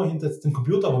irgendwo hinter dem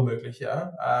Computer womöglich,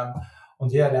 ja,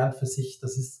 und jeder lernt für sich.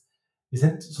 Wir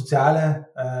sind soziale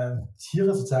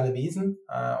Tiere, soziale Wesen,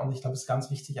 und ich glaube, es ist ganz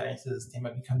wichtig eigentlich dieses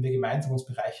Thema, wie können wir gemeinsam uns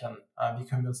bereichern, wie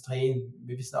können wir uns drehen,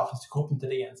 wir wissen auch, dass die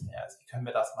Gruppenintelligenz mehr ist, wie können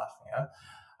wir das machen, ja,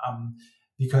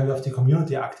 wie können wir auf die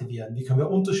Community aktivieren, wie können wir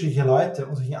unterschiedliche Leute,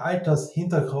 unterschiedlichen Alters,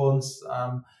 Hintergrunds,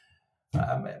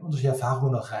 unterschiedliche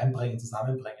Erfahrungen auch reinbringen,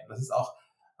 zusammenbringen. Das ist auch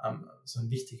so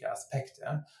ein wichtiger Aspekt.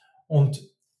 Ja. Und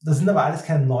das sind aber alles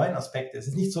keine neuen Aspekte. Es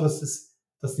ist nicht so, das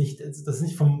ist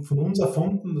nicht von uns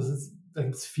erfunden. Da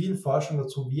gibt es viel Forschung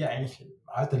dazu, wie eigentlich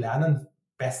heute Lernen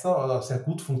besser oder sehr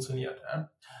gut funktioniert. Ja.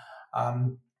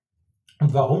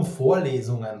 Und warum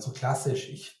Vorlesungen so klassisch?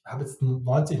 Ich habe jetzt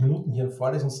 90 Minuten hier im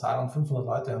Vorlesungssaal und 500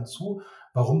 Leute hören zu.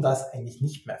 Warum das eigentlich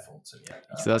nicht mehr funktioniert?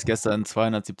 Ja. Ich saß gestern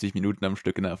 270 Minuten am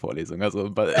Stück in der Vorlesung. Also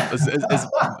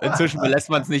inzwischen belässt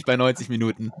man es nicht bei 90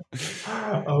 Minuten.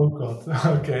 Oh Gott,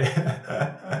 okay.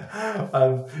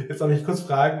 Jetzt darf ich kurz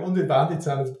fragen, und wie waren die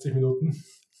 270 Minuten?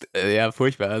 Ja,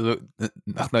 furchtbar. Also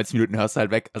nach 90 Minuten hörst du halt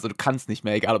weg. Also du kannst nicht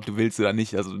mehr, egal ob du willst oder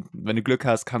nicht. Also wenn du Glück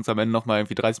hast, kannst du am Ende nochmal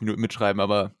irgendwie 30 Minuten mitschreiben,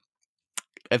 aber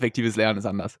effektives Lernen ist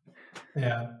anders.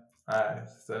 Ja,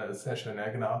 das ist sehr schön, ja,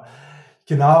 genau.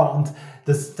 Genau, und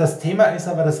das Thema ist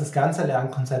aber, dass das ganze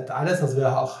Lernkonzept, alles, was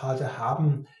wir auch heute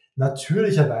haben,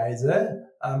 natürlicherweise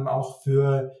auch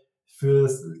für für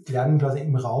das Lernen quasi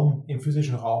im Raum, im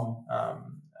physischen Raum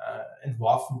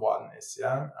entworfen worden ist.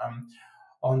 Ja?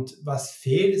 Und was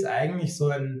fehlt, ist eigentlich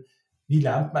so wie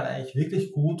lernt man eigentlich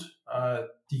wirklich gut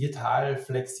digital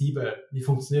flexibel? Wie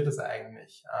funktioniert das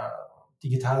eigentlich?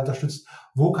 Digital unterstützt,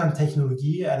 wo kann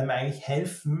Technologie einem eigentlich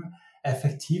helfen,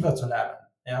 effektiver zu lernen,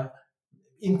 ja?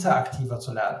 Interaktiver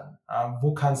zu lernen?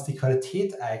 Wo kann es die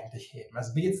Qualität eigentlich heben?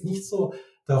 Also mir geht es nicht so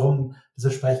darum, dass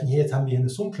wir sprechen, hey, jetzt haben wir hier eine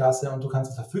Zoom-Klasse und du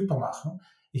kannst es verfügbar machen.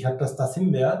 Ich glaube, dass das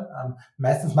hin wäre.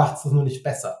 Meistens macht es das nur nicht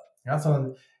besser, ja?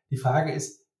 Sondern die Frage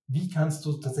ist, wie kannst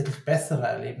du tatsächlich bessere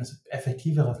Erlebnisse,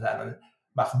 effektiveres Lernen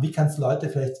machen? Wie kannst du Leute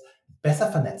vielleicht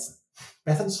besser vernetzen,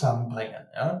 besser zusammenbringen?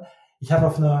 Ja? Ich habe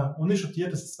auf einer Uni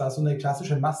studiert, das war so eine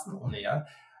klassische Massenuni. Ja?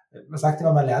 Man sagt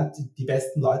immer, man lernt die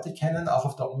besten Leute kennen, auch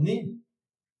auf der Uni.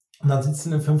 Und dann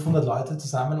sitzen 500 Leute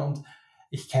zusammen und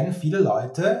ich kenne viele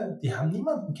Leute, die haben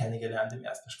niemanden kennengelernt im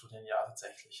ersten Studienjahr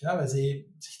tatsächlich, ja? Weil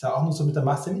sie sich da auch nur so mit der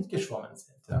Masse mitgeschwommen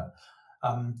sind. Ja?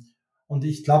 Und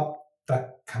ich glaube,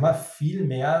 da kann man viel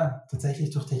mehr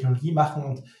tatsächlich durch Technologie machen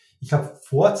und ich glaube,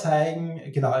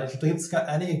 vorzeigen, genau, ich glaube, da gibt es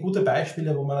einige gute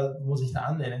Beispiele, wo man sich da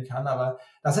anlehnen kann, aber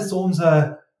das ist so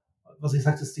was ich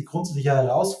sage, das ist die grundsätzliche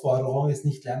Herausforderung, ist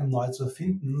nicht Lernen neu zu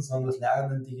erfinden, sondern das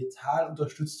Lernen digital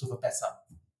unterstützt zu verbessern.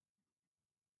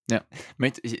 Ja,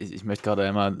 ich möchte gerade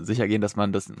einmal sicher gehen, dass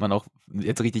man auch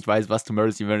jetzt richtig weiß, was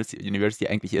Tomorrow's University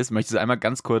eigentlich ist. Möchtest du einmal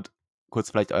ganz kurz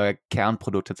vielleicht euer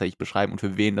Kernprodukt tatsächlich beschreiben und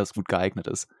für wen das gut geeignet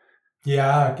ist?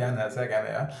 Ja, gerne, sehr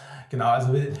gerne, ja. Genau,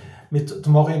 also mit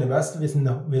Tomorrow University, wir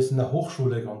sind eine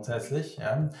Hochschule grundsätzlich,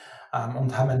 ja,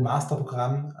 und haben ein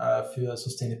Masterprogramm für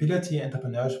Sustainability,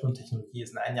 Entrepreneurship und Technologie. Es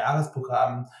ist ein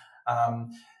Einjahresprogramm,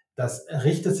 das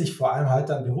richtet sich vor allem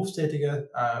heute an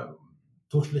Berufstätige,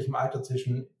 durchschnittlichem Alter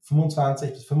zwischen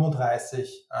 25 bis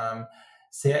 35,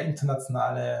 sehr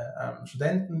internationale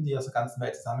Studenten, die aus der ganzen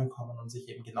Welt zusammenkommen und sich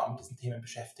eben genau mit diesen Themen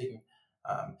beschäftigen.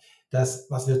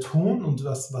 Das, was wir tun und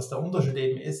was der Unterschied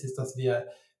eben ist, dass wir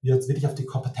uns wirklich auf die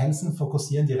Kompetenzen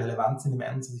fokussieren, die relevant sind im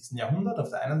 21. Jahrhundert. Auf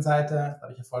der einen Seite, das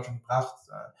habe ich ja vorher schon gebracht,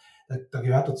 da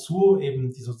gehört dazu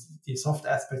eben die Soft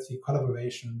Aspects wie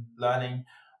Collaboration, Learning,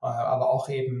 aber auch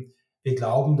eben, wir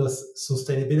glauben, dass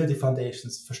Sustainability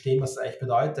Foundations verstehen, was das eigentlich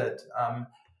bedeutet.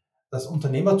 Das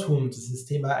Unternehmertum, das ist das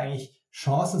Thema eigentlich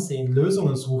Chancen sehen,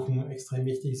 Lösungen suchen, extrem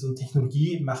wichtig ist und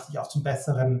Technologie macht dich auch zum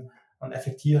besseren und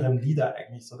effektiveren Leader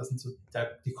eigentlich so. Das sind so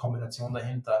die Kombination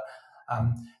dahinter.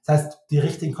 Das heißt, die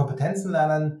richtigen Kompetenzen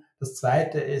lernen. Das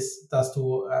Zweite ist, dass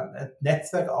du ein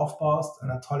Netzwerk aufbaust,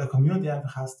 eine tolle Community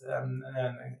einfach hast,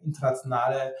 eine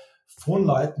internationale von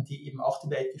Leuten, die eben auch die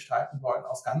Welt gestalten wollen,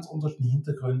 aus ganz unterschiedlichen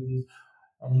Hintergründen.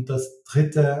 Und das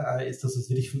Dritte ist, dass du es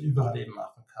wirklich von überall eben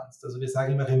machen kannst. Also wir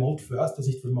sagen immer Remote First, dass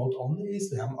nicht Remote Only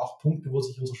ist. Wir haben auch Punkte, wo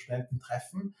sich unsere Studenten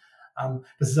treffen.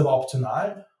 Das ist aber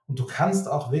optional. Und du kannst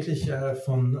auch wirklich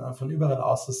von überall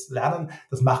aus das lernen.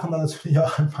 Das machen dann natürlich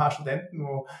auch ein paar Studenten,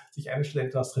 wo sich eine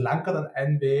Studentin aus Sri Lanka dann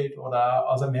einwählt oder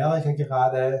aus Amerika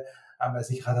gerade, weil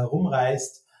sie gerade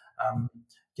herumreist.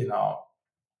 Genau.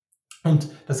 Und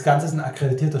das Ganze ist ein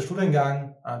akkreditierter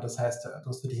Studiengang. Das heißt, du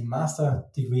hast wirklich ein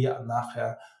Master-Degree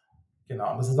nachher.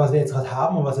 Genau. Und das ist, was wir jetzt gerade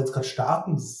haben und was wir jetzt gerade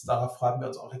starten. Darauf freuen wir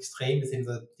uns auch extrem. Das sind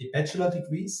die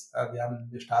Bachelor-Degrees.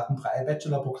 Wir starten 3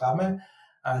 Bachelor-Programme.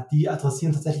 Die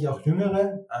adressieren tatsächlich auch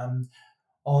Jüngere.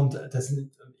 Und das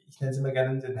sind, ich nenne es immer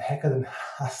gerne den Hacker, den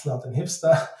Hustler und den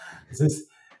Hipster. Das ist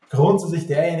grundsätzlich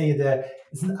derjenige,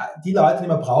 das sind die Leute, die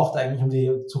man braucht eigentlich, um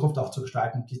die Zukunft auch zu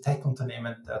gestalten, die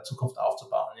Tech-Unternehmen der Zukunft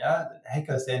aufzubauen. Ja?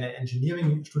 Hacker ist ja ein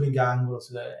Engineering-Studiengang, wo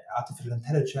du Artificial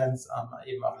Intelligence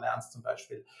eben auch lernst zum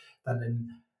Beispiel. Dann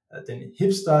den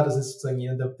Hipster, das ist sozusagen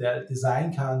jemand, der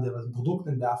Design kann, der ein Produkt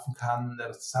entwerfen kann, der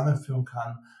das zusammenführen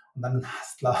kann. Und dann ein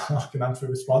Hustler, auch genannt für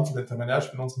Responsible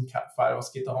Entrepreneurship in unserem Fall.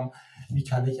 Es geht darum, wie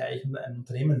kann ich eigentlich ein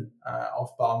Unternehmen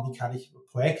aufbauen, wie kann ich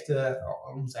Projekte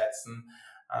umsetzen,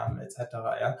 etc.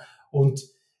 Ja? Und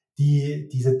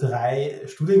diese 3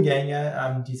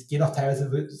 Studiengänge, die gehen auch teilweise,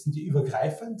 sind die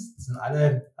übergreifend, das sind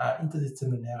alle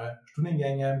interdisziplinäre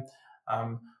Studiengänge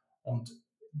und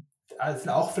sind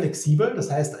auch flexibel.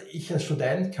 Das heißt, ich als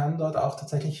Student kann dort auch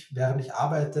tatsächlich, während ich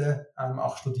arbeite,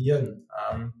 auch studieren.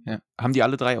 Ja. Haben die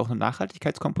alle 3 auch eine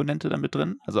Nachhaltigkeitskomponente damit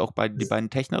drin? Also auch die beiden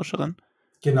technischeren?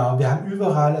 Genau, wir haben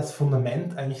überall als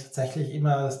Fundament eigentlich tatsächlich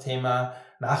immer das Thema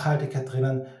Nachhaltigkeit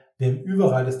drinnen. Wir haben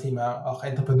überall das Thema auch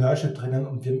Entrepreneurship drinnen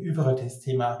und wir haben überall das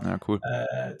Thema cool.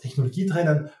 Technologie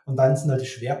drinnen und dann sind halt die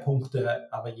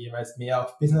Schwerpunkte aber jeweils mehr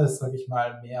auf Business, sage ich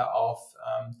mal, mehr auf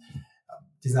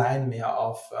Design, mehr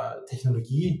auf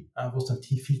Technologie, wo es dann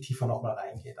viel tiefer nochmal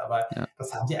reingeht. Aber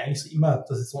das haben die eigentlich so immer,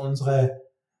 das ist so unsere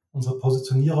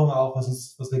Positionierung auch,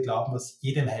 was wir glauben, was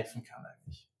jedem helfen kann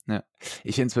eigentlich. Ja.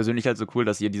 Ich finde es persönlich halt so cool,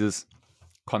 dass ihr dieses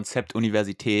Konzept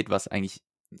Universität, was eigentlich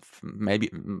maybe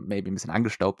ein bisschen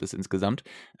angestaubt ist insgesamt,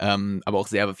 aber auch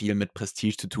sehr viel mit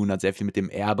Prestige zu tun hat, sehr viel mit dem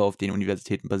Erbe, auf den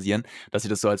Universitäten basieren, dass ihr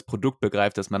das so als Produkt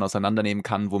begreift, dass man auseinandernehmen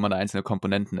kann, wo man da einzelne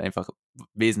Komponenten einfach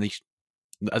wesentlich,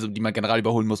 also die man generell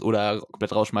überholen muss oder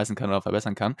komplett rausschmeißen kann oder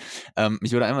verbessern kann.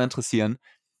 Mich würde einmal interessieren,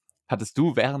 hattest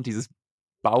du während dieses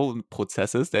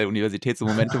Bauprozesses der Universität so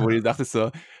Momente, wo du dachtest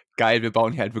so, geil, wir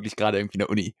bauen hier halt wirklich gerade irgendwie eine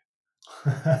Uni?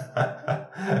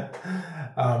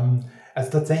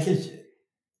 Also tatsächlich,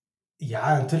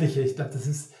 ja, natürlich. Ich glaube, das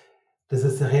ist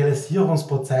der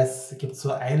Realisierungsprozess. Gibt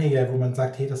so einige, wo man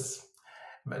sagt, hey,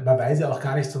 man weiß ja auch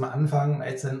gar nicht zum Anfang,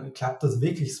 jetzt dann klappt das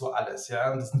wirklich so alles,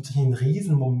 ja. Und das ist natürlich ein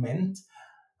Riesenmoment,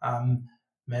 ähm,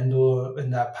 wenn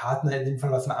der Partner, in dem Fall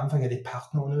war es am Anfang ja die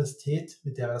Partneruniversität,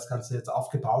 mit der wir das Ganze jetzt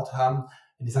aufgebaut haben,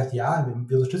 wenn die sagt, ja, wir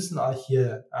unterstützen euch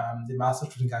hier, den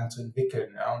Masterstudiengang zu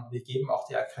entwickeln, ja, und wir geben auch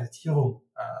die Akkreditierung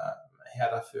her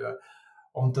dafür.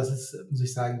 Und das ist, muss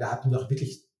ich sagen, da hatten wir auch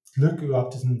wirklich Glück,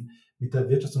 überhaupt mit der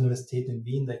Wirtschaftsuniversität in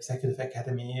Wien, der Executive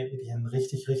Academy, wirklich einen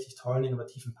richtig, richtig tollen,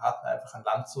 innovativen Partner einfach an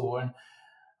Land zu holen.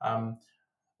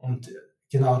 Und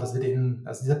genau, das wird eben,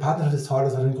 also dieser Partnerschaft ist toll,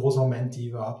 das war ein großer Moment, die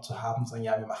überhaupt zu haben, sagen,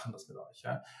 ja, wir machen das mit euch.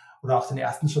 Ja. Oder auch den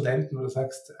ersten Studenten, wo du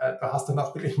sagst, du hast dann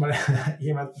auch wirklich mal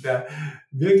jemanden, der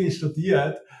wirklich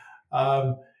studiert,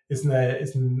 ist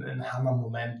ein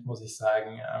Hammer-Moment, muss ich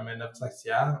sagen. Wenn du sagst,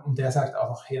 ja, und der sagt auch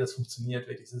noch, hey, das funktioniert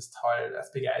wirklich, das ist toll, er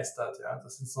ist begeistert. Ja.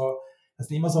 Das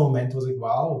sind immer so Momente, wo ich,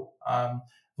 wow,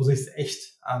 wo sich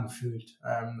echt anfühlt,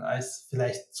 als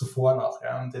vielleicht zuvor noch.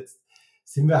 Ja. Und jetzt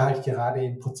sind wir halt gerade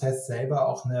im Prozess selber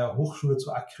auch eine Hochschule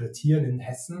zu akkreditieren in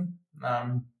Hessen. Das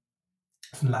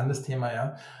ist ein Landesthema,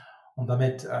 ja. Und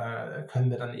damit können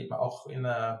wir dann eben auch in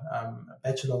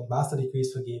Bachelor- und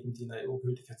Master-Degrees vergeben, die in der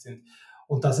EU-Gültigkeit sind.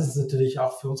 Und das ist natürlich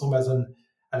auch für uns mal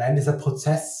allein dieser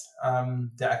Prozess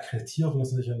der Akkreditierung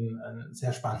ist natürlich ein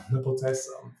sehr spannender Prozess.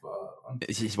 Und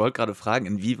Ich wollte gerade fragen,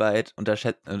 inwieweit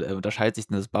unterscheidet sich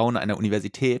denn das Bauen einer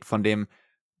Universität von dem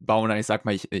Bauen, ich sag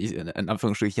mal, in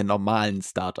Anführungsstrichen normalen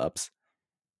Startups?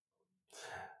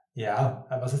 ja,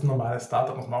 was ist ein normales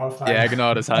Startup, muss man mal fragen. Ja,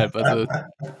 genau, deshalb. Also,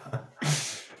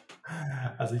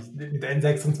 Also mit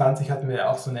N26 hatten wir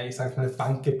ja auch ich sag mal, eine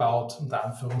Bank gebaut, unter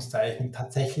Anführungszeichen.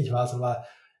 Tatsächlich war es aber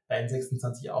bei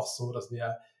N26 auch so, dass wir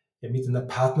ja mit einer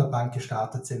Partnerbank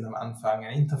gestartet sind am Anfang,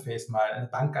 ein Interface mal,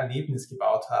 ein Bankerlebnis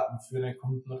gebaut haben für den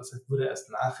Kunden. Und das wurde erst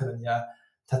nachher dann ja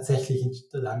tatsächlich,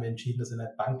 da haben wir entschieden, dass wir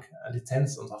eine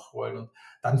Banklizenz uns auch holen. Und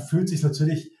dann fühlt sich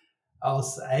natürlich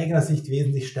aus eigener Sicht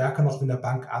wesentlich stärker noch mit der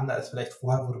Bank an, als vielleicht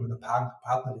vorher, wo du mit einer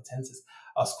Partnerlizenz ist.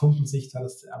 Aus Kundensicht war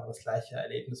das aber das gleiche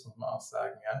Erlebnis, muss man auch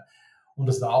sagen. Ja. Und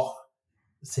das war auch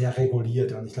sehr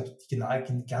reguliert. Und ich glaube, die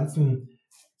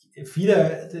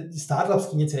Startups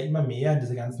gehen jetzt ja immer mehr in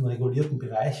diese ganzen regulierten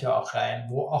Bereiche auch rein,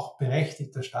 wo auch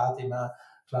berechtigt der Staat immer,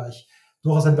 glaube ich,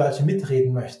 durchaus ein Wörtchen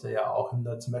mitreden möchte, ja auch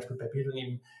zum Beispiel bei Bildung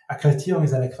eben. Akkreditierung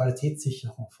ist eine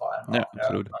Qualitätssicherung vor allem ja, auch,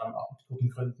 absolut. ja, auch mit guten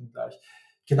Gründen, glaube ich.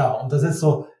 Genau, und das ist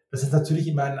natürlich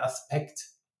immer ein Aspekt,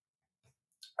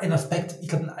 ich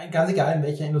glaube, ganz egal in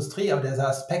welcher Industrie, aber dieser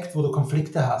Aspekt, wo du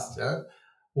Konflikte hast, ja,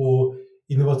 wo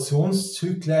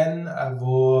Innovationszyklen,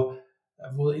 wo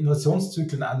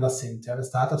Innovationszyklen anders sind. Ja.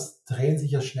 Startups drehen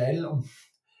sich ja schnell und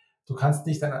du kannst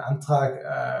nicht einen Antrag,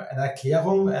 eine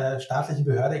Erklärung, eine staatliche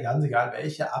Behörde, ganz egal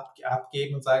welche,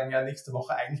 abgeben und sagen, ja, nächste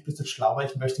Woche eigentlich bist du schlauer,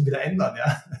 ich möchte ihn wieder ändern.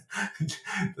 Ja.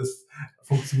 Das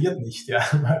funktioniert nicht, ja,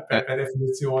 per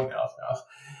Definition. Ja,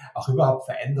 auch überhaupt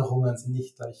Veränderungen sind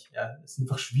nicht gleich, ja, sind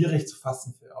einfach schwierig zu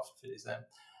fassen oft für diese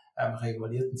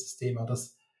regulierten Systeme. Und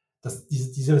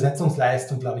diese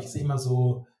Übersetzungsleistung, glaube ich, ist immer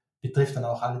so, betrifft dann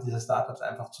auch alle diese Startups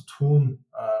einfach zu tun.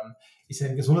 Ist ja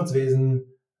im Gesundheitswesen,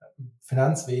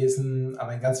 Finanzwesen,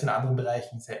 aber in ganz vielen anderen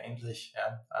Bereichen sehr ähnlich,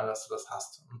 ja, dass du das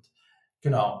hast. Und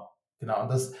genau. Und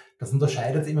das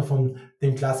unterscheidet immer von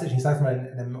dem klassischen, ich sage mal,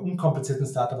 in einem unkomplizierten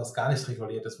Startup, was gar nicht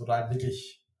reguliert ist, wo du halt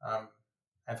wirklich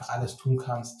einfach alles tun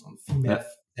kannst und viel mehr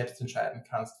selbst entscheiden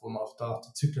kannst, wo man auch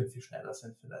die Zyklen viel schneller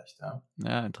sind vielleicht.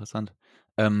 Ja, interessant.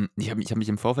 Ich hab mich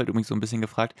im Vorfeld übrigens so ein bisschen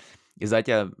gefragt, ihr seid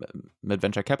ja mit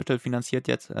Venture Capital finanziert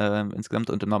jetzt insgesamt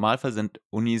und im Normalfall sind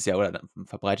Unis ja, oder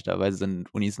verbreiteterweise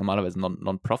sind Unis normalerweise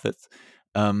Non-Profits.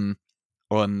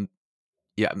 Und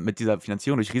ja, mit dieser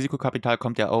Finanzierung durch Risikokapital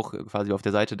kommt ja auch quasi auf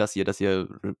der Seite, dass ihr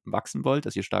wachsen wollt,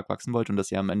 dass ihr stark wachsen wollt und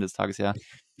dass ihr am Ende des Tages ja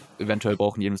eventuell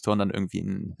brauchen die Investoren dann irgendwie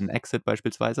einen Exit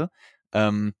beispielsweise.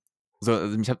 Also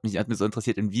hat mich so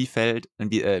interessiert, inwieweit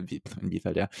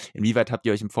habt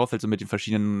ihr euch im Vorfeld so mit den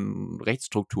verschiedenen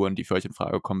Rechtsstrukturen, die für euch in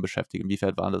Frage kommen, beschäftigt?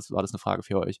 Inwiefern war das eine Frage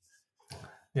für euch?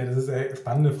 Ja, das ist eine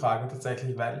spannende Frage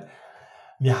tatsächlich, weil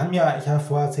Wir haben ja, ich habe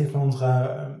vorher erzählt von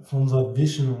unserer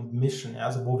Vision und Mission, ja,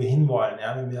 also wo wir hinwollen.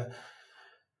 Ja,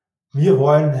 wir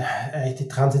wollen die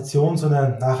Transition zu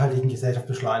einer nachhaltigen Gesellschaft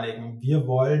beschleunigen. Wir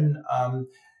wollen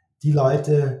die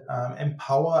Leute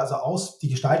die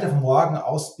Gestalter von morgen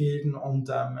ausbilden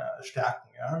und stärken.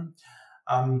 Ja.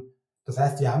 Das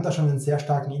heißt, wir haben da schon einen sehr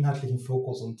starken inhaltlichen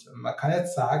Fokus und man kann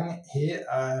jetzt sagen, hey,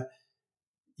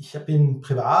 ich bin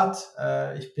privat,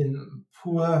 ich bin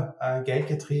pur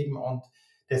geldgetrieben und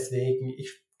deswegen,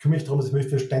 ich kümmere mich darum, dass ich mich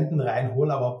für Studenten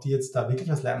reinhole, aber ob die jetzt da wirklich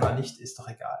was lernen oder nicht, ist doch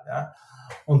egal. Ja?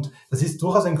 Und das ist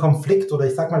durchaus ein Konflikt oder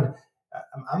ich sag mal,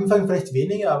 am Anfang vielleicht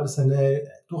weniger, aber das ist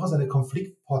durchaus eine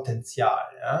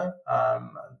Konfliktpotenzial, ja?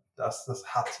 Das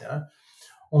hat. Ja?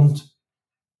 Und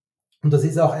das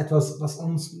ist auch etwas, was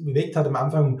uns bewegt hat am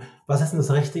Anfang. Was ist denn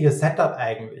das richtige Setup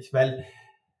eigentlich? Weil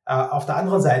auf der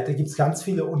anderen Seite gibt es ganz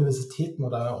viele Universitäten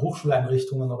oder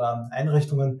Hochschuleinrichtungen oder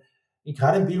Einrichtungen,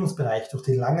 gerade im Bildungsbereich, durch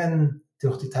die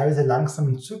teilweise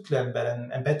langsamen Zyklen,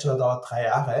 weil ein Bachelor dauert 3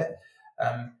 Jahre,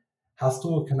 hast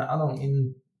du, keine Ahnung,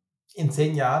 in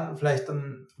 10 Jahren vielleicht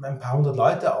dann ein paar hundert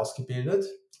Leute ausgebildet,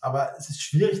 aber es ist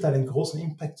schwierig, da einen großen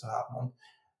Impact zu haben. Und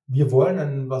wir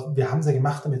haben es ja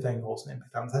gemacht, damit wir einen großen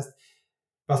Impact haben. Das heißt,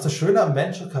 was das Schöne am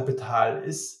Venture-Kapital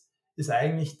ist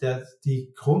eigentlich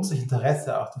die grundsätzliche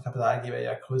Interesse auch der Kapitalgeber,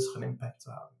 ja größeren Impact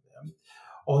zu haben. Ja.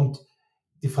 Und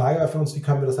die Frage war für uns, wie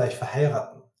können wir das eigentlich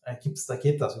verheiraten?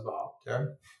 Geht das überhaupt? Ja?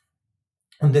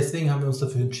 Und deswegen haben wir uns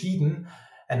dafür entschieden,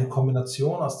 eine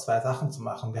Kombination aus 2 Sachen zu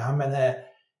machen. Wir haben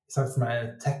ich sage jetzt mal,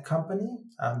 eine Tech-Company,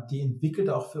 die entwickelt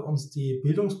auch für uns die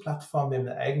Bildungsplattform. Wir haben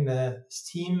ein eigenes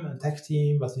Team, ein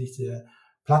Tech-Team, was diese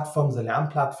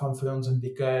Lernplattform für uns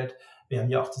entwickelt. Wir haben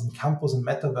ja auch diesen Campus im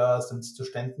Metaverse, damit die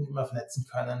Studenten immer vernetzen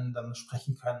können, dann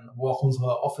sprechen können, wo auch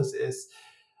unser Office ist.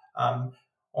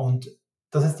 Und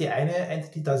das ist die eine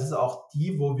Entity, das ist auch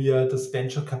die, wo wir das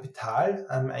Venture Kapital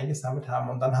eingesammelt haben.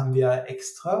 Und dann haben wir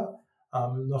extra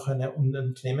noch ein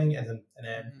Unternehmen,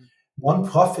 eine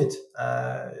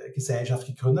Non-Profit-Gesellschaft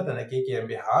gegründet, eine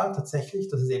GmbH tatsächlich.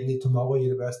 Das ist eben die Tomorrow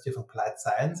University of Applied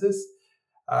Sciences.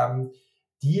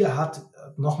 Die hat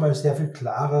nochmal sehr viel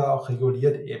klarer auch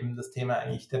reguliert eben das Thema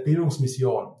eigentlich der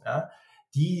Bildungsmission. Ja.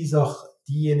 Die ist auch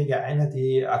diejenige Einheit,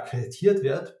 die akkreditiert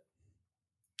wird.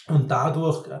 Und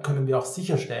dadurch können wir auch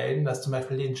sicherstellen, dass zum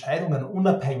Beispiel die Entscheidungen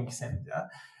unabhängig sind. Ja.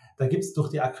 Da gibt es durch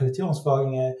die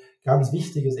Akkreditierungsvorgänge ganz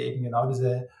Wichtiges eben genau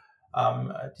diese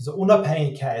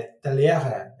Unabhängigkeit der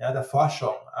Lehre, ja, der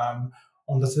Forschung.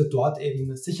 Und das wird dort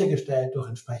eben sichergestellt durch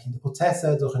entsprechende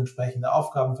Prozesse, durch entsprechende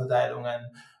Aufgabenverteilungen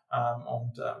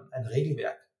und ein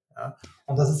Regelwerk. Ja.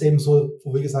 Und das ist eben so,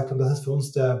 wo wir gesagt haben, das ist für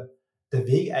uns der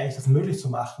Weg eigentlich, das möglich zu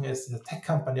machen, ist diese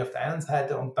Tech-Company auf der einen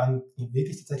Seite und dann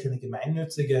wirklich tatsächlich eine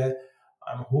gemeinnützige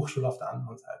Hochschule auf der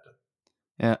anderen Seite.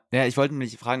 Ja, ich wollte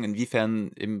mich fragen,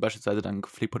 inwiefern eben beispielsweise dann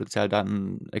Konfliktpotenzial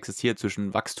dann existiert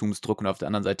zwischen Wachstumsdruck und auf der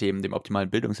anderen Seite eben dem optimalen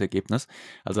Bildungsergebnis.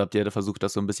 Also habt ihr da versucht,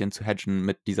 das so ein bisschen zu hedgen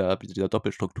mit dieser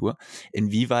Doppelstruktur.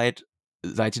 Inwieweit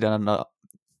seid ihr dann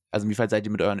inwieweit seid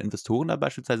ihr mit euren Investoren da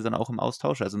beispielsweise dann auch im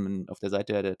Austausch, also auf der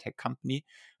Seite der Tech-Company?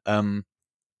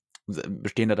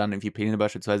 Bestehen da dann irgendwie Pläne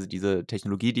beispielsweise diese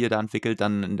Technologie, die ihr da entwickelt,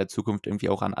 dann in der Zukunft irgendwie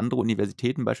auch an andere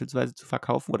Universitäten beispielsweise zu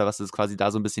verkaufen? Oder was ist quasi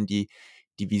da so ein bisschen die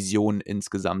Vision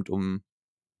insgesamt, um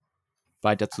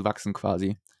weiter zu wachsen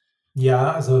quasi?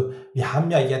 Ja, also wir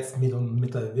haben ja jetzt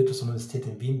mit der Virtus-Universität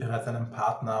in Wien bereits einen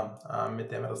Partner,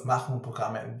 mit dem wir das machen und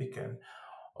Programme entwickeln.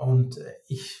 Und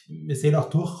wir sehen auch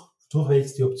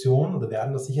durchwegs die Option oder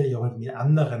werden das sicherlich auch mit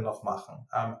anderen noch machen.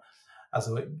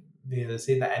 Also wir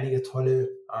sehen da einige tolle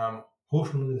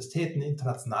Hochschulen und Universitäten,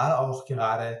 international auch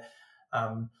gerade,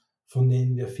 von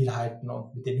denen wir viel halten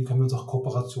und mit denen können wir uns auch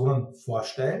Kooperationen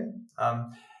vorstellen.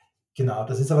 Genau,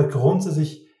 das ist aber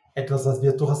grundsätzlich etwas, was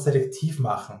wir durchaus selektiv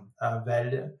machen,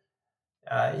 weil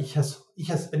wenn ich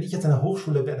jetzt an einer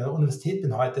Hochschule, an einer Universität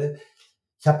bin heute,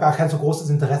 ich habe gar kein so großes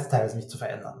Interesse teilweise, mich zu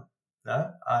verändern.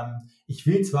 Ja? Ich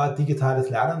will zwar digitales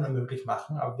Lernen möglich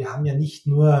machen, aber wir haben ja nicht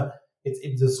nur jetzt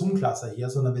eben diese Zoom-Klasse hier,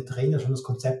 sondern wir drehen ja schon das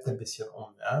Konzept ein bisschen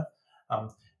um. Ja?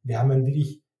 Wir haben dann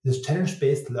wirklich, dieses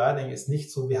Challenge-Based Learning ist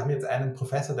nicht so, wir haben jetzt einen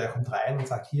Professor, der kommt rein und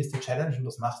sagt, hier ist die Challenge und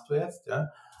das machst du jetzt. Ja?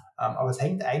 Aber es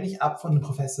hängt eigentlich ab von dem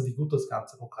Professor, wie gut das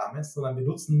ganze Programm ist, sondern wir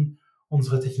nutzen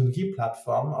unsere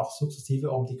Technologieplattform auch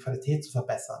sukzessive, um die Qualität zu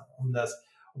verbessern, um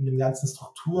dem ganzen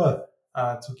Struktur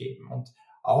zu geben und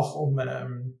auch um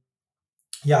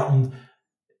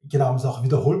es auch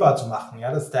wiederholbar zu machen,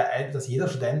 ja, dass jeder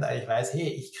Student eigentlich weiß, hey,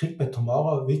 ich kriege bei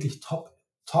Tomorrow wirklich Top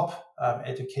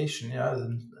Education, ja, also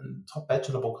ein Top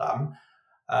Bachelor-Programm,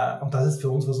 und das ist für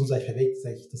uns, was uns eigentlich bewegt, ist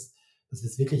eigentlich, dass wir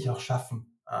es wirklich auch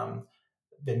schaffen,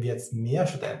 wenn wir jetzt mehr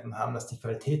Studenten haben, dass die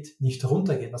Qualität nicht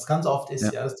runtergeht, was ganz oft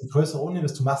ist, dass die größere Uni,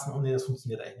 desto Massenuni, das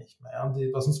funktioniert eigentlich nicht mehr. Ja? Und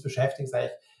was uns beschäftigt, ist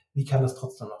eigentlich, wie kann das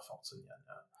trotzdem noch funktionieren?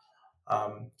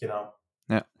 Ja? Genau.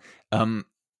 Ja.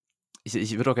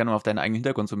 Ich würde auch gerne mal auf deinen eigenen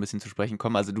Hintergrund so ein bisschen zu sprechen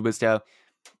kommen. Also du bist ja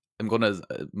im Grunde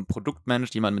ein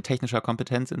Produktmensch, jemand mit technischer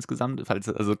Kompetenz insgesamt,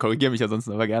 also korrigiere mich ja sonst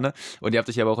aber gerne. Und ihr habt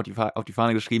euch aber auch auf die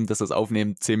Fahne geschrieben, dass das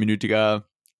Aufnehmen 10-minütiger,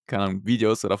 keine Ahnung,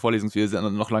 Videos oder Vorlesungsvideos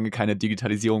noch lange keine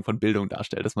Digitalisierung von Bildung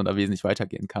darstellt, dass man da wesentlich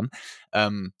weitergehen kann.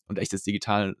 Und echt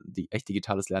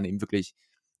digitales Lernen eben wirklich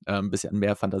ein bisschen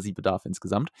mehr Fantasiebedarf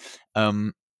insgesamt.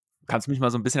 Kannst du mich mal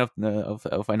so ein bisschen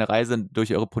auf eine Reise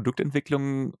durch eure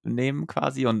Produktentwicklung nehmen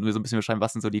quasi und mir so ein bisschen beschreiben,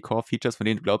 was sind so die Core-Features, von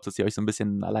denen du glaubst, dass sie euch so ein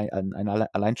bisschen ein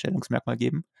Alleinstellungsmerkmal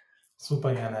geben?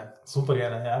 Super gerne,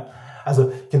 ja.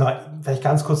 Also genau, vielleicht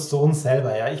ganz kurz zu uns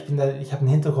selber, ja. Ich habe einen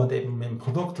Hintergrund eben im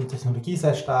Produkt und Technologie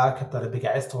sehr stark, habe da eine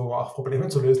Begeisterung, auch Probleme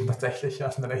zu lösen tatsächlich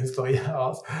aus meiner Historie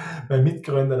heraus. Mein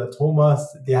Mitgründer, der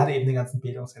Thomas, der hat eben den ganzen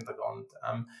Bildungshintergrund.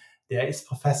 Der ist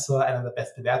Professor, einer der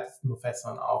bestbewertesten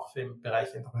Professoren auch im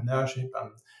Bereich Entrepreneurship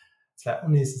an 2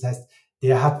 Unis. Das heißt,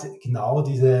 der hat genau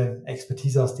diese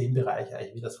Expertise aus dem Bereich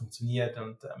eigentlich, wie das funktioniert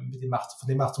und von dem macht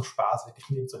es so Spaß, wirklich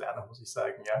mit ihm zu lernen, muss ich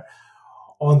sagen, ja.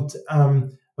 Und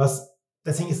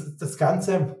deswegen ist das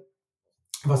Ganze,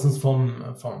 was uns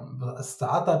vom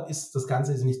Startup ist, das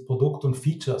Ganze ist nicht Produkt und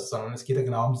Features, sondern es geht ja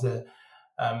genau um diese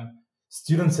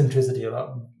Student Centricity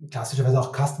oder klassischerweise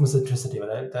auch Customer Centricity,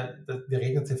 weil wir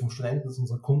reden jetzt hier vom Studenten, das sind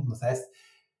unsere Kunden. Das heißt,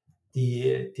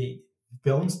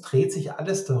 bei uns dreht sich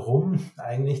alles darum,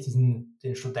 eigentlich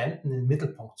den Studenten in den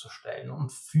Mittelpunkt zu stellen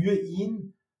und für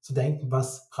ihn zu denken,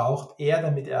 was braucht er,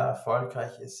 damit er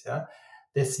erfolgreich ist. Ja?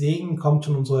 Deswegen kommt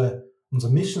schon unser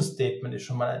Mission Statement ist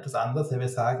schon mal etwas anders, weil wir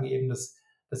sagen eben, dass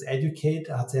das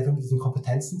Educate hat sehr viel mit diesen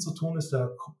Kompetenzen zu tun, ist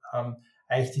da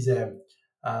eigentlich diese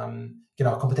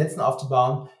Kompetenzen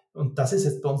aufzubauen. Und das ist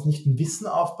jetzt bei uns nicht ein Wissen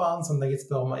aufbauen, sondern da geht es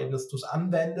darum, eben, dass du es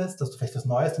anwendest, dass du vielleicht was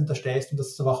Neues unterstellst und dass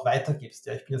du es aber auch weitergibst.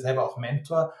 Ja, ich bin ja selber auch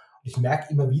Mentor und ich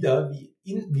merke immer wieder, wie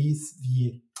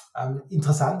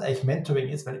interessant eigentlich Mentoring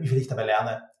ist, wie viel ich dabei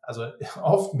lerne. Also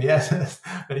oft mehr,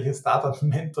 wenn ich ein Startup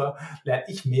mentor, lerne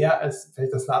ich mehr als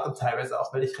vielleicht das Startup teilweise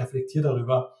auch, weil ich reflektiere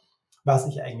darüber, was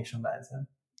ich eigentlich schon weiß. Ja.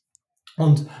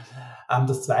 Und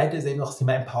das Zweite ist eben noch das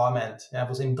Thema Empowerment, ja,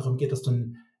 wo es eben darum geht, dass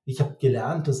ich habe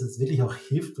gelernt, dass es wirklich auch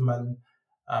hilft, wenn man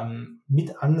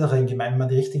mit anderen gemeinsam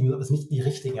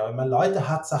wenn man Leute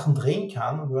hat, Sachen drehen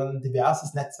kann und wenn man ein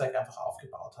diverses Netzwerk einfach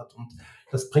aufgebaut hat. Und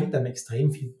das bringt dann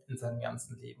extrem viel in seinem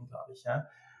ganzen Leben, glaube ich. Ja.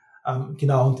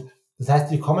 Genau, und das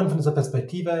heißt, wir kommen von dieser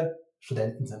Perspektive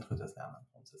studentenzentriertes Lernen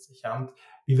grundsätzlich. Ja. Und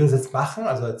wie wir das jetzt machen,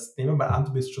 also jetzt nehmen wir mal an,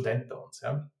 du bist Student bei uns.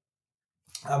 Ja.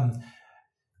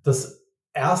 Das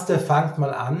Erste fängt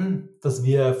mal an, dass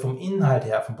wir vom Inhalt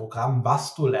her, vom Programm,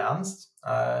 was du lernst,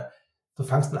 du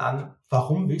fängst mal an,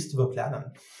 warum willst du überhaupt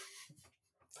lernen?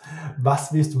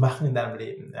 Was willst du machen in deinem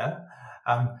Leben? Ja?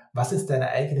 Was ist deine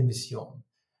eigene Mission?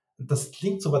 Das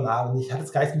klingt so banal und ich hatte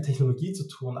jetzt gar nichts mit Technologie zu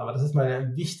tun, aber das ist mal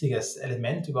ein wichtiges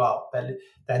Element überhaupt, weil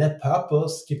deine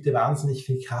Purpose gibt dir wahnsinnig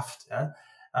viel Kraft, ja?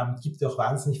 Gibt dir auch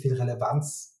wahnsinnig viel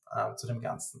Relevanz zu dem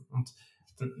Ganzen. Und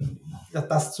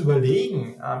das zu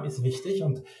überlegen ist wichtig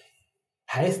und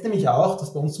heißt nämlich auch,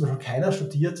 dass bei uns zum Beispiel keiner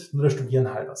studiert, nur der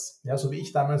Studieren halbers. Ja, so wie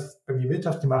ich damals bei mir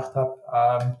Wirtschaft gemacht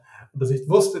habe und dass ich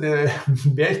wusste,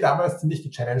 wäre ich damals ziemlich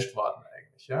gechallenged worden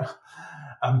eigentlich. Ja.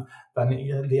 Dann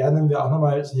lernen wir auch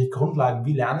nochmal solche Grundlagen,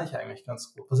 wie lerne ich eigentlich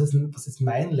ganz gut? Was ist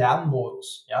mein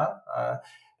Lernmodus? Ja.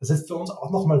 Das ist für uns auch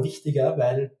nochmal wichtiger,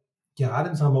 weil gerade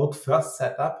in so einem Remote First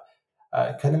Setup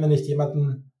können wir nicht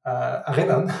jemanden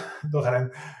erinnern durch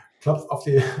einen Klopf auf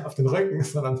den Rücken,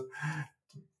 sondern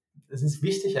es ist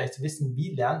wichtig eigentlich zu wissen,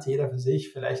 wie lernt jeder für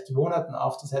sich, vielleicht Gewohnheiten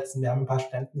aufzusetzen. Wir haben ein paar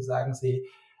Studenten, die sagen, sie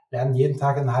lernen jeden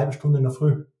Tag eine halbe Stunde in der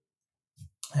Früh.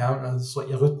 Ja, das ist so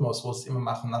ihr Rhythmus, wo sie es immer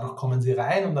machen. Dadurch kommen sie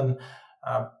rein und dann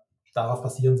darauf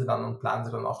basieren sie dann und planen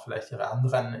sie dann auch vielleicht ihre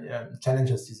anderen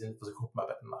Challenges, wo sie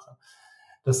Gruppenarbeiten machen.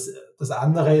 Das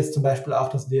andere ist zum Beispiel auch,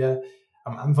 dass wir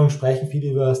am Anfang sprechen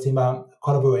viel über das Thema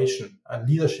Collaboration,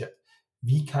 Leadership.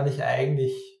 Wie kann ich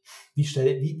eigentlich,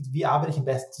 wie arbeite ich am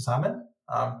besten zusammen?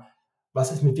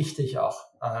 Was ist mir wichtig auch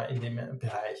in dem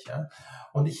Bereich? Ja?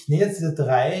 Und ich nehme jetzt diese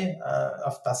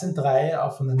das sind drei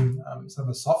von den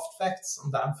Soft Facts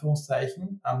unter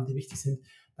Anführungszeichen, die wichtig sind.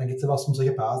 Dann geht es aber auch um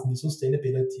solche Basen wie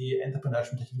Sustainability,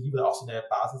 Entrepreneurship, Technologie, wo du auch so eine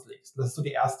Basis legst. Das ist so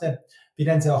die erste, wie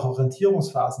dann ja auch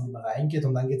Orientierungsphasen, die man reingeht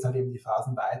und dann geht es halt eben die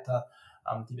Phasen weiter,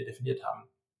 die wir definiert haben,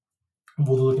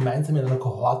 wo du gemeinsam in einer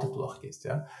Kohorte durchgehst.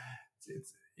 Ja?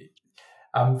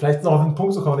 Vielleicht noch auf den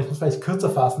Punkt zu kommen, ich muss vielleicht kürzer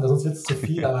fassen, weil sonst wird es zu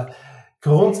viel, aber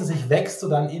Grundsätzlich wächst du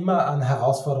dann immer an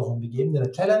Herausforderungen. Wir geben dir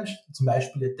eine Challenge, zum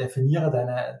Beispiel definiere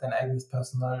dein eigenes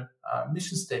Personal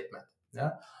Mission Statement.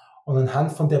 Ja? Und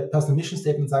anhand von der Personal Mission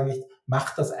Statement sagen wir nicht,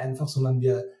 mach das einfach, sondern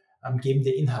wir geben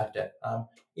dir Inhalte.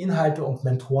 Inhalte und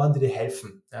Mentoren, die dir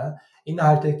helfen. Ja?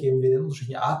 Inhalte geben wir in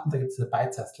unterschiedlichen Arten. Da gibt es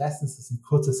Bite-Sized Lessons, das sind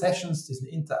kurze Sessions, die sind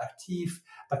interaktiv.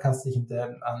 Da kannst du dich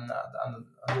an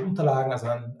die Unterlagen, also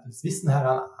an das Wissen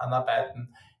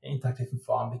heranarbeiten in interaktiven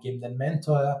Form. Wir geben dir einen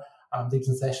Mentor, da gibt es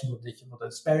eine Session, wo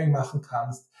du Sparring machen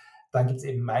kannst. Dann gibt es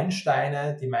eben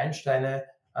Meilensteine. Die Meilensteine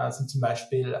sind zum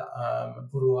Beispiel,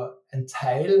 wo du eine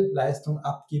Teilleistung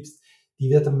abgibst. Die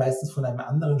wird dann meistens von einem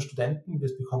anderen Studenten,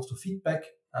 bekommst du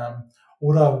Feedback,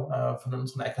 oder von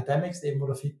unseren Academics eben, wo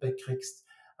du Feedback kriegst,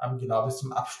 genau bis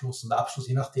zum Abschluss. Und der Abschluss,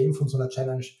 je nachdem von so einer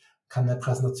Challenge, kann eine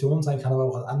Präsentation sein, kann aber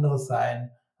auch was anderes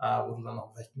sein, wo du dann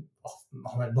auch vielleicht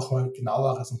noch mal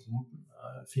genaueres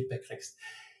Feedback kriegst.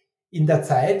 In der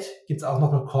Zeit gibt es auch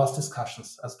noch mal Course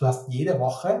Discussions. Also du hast jede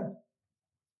Woche,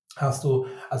 also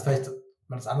vielleicht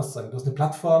mal das anders zu sagen, du hast eine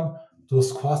Plattform, du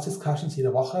hast Course Discussions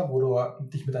jede Woche, wo du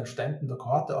dich mit deinen Studenten der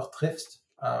Kohorte auch triffst,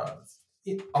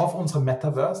 auf unserem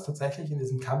Metaverse tatsächlich, in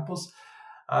diesem Campus,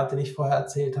 den ich vorher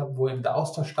erzählt habe, wo eben der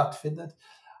Austausch stattfindet.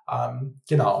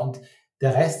 Genau, und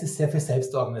der Rest ist sehr viel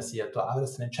selbst organisiert. Du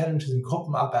arbeitest in den Challenges, in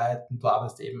Gruppenarbeiten, du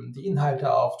arbeitest eben die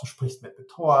Inhalte auf, du sprichst mit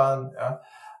Mentoren, ja,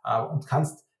 und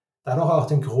kannst dadurch auch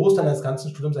den Großteil deines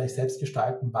ganzen Studiums eigentlich selbst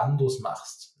gestalten, wann du es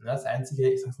machst. Das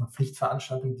einzige, ich sage mal,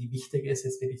 Pflichtveranstaltung, die wichtig ist,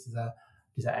 ist wirklich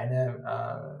diese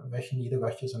eine jede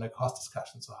Woche so eine Course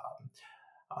Discussion zu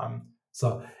haben.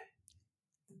 So,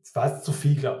 das war jetzt zu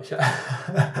viel, glaube ich.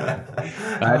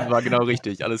 Nein, war genau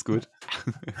richtig, alles gut.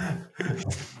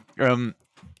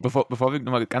 Bevor wir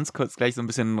nochmal ganz kurz gleich so ein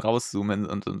bisschen rauszoomen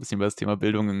und so ein bisschen über das Thema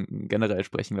Bildung generell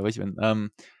sprechen, glaube ich,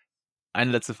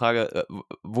 eine letzte Frage,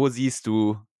 wo siehst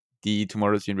du die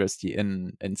Tomorrow's University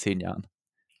in 10 Jahren?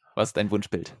 Was ist dein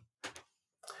Wunschbild?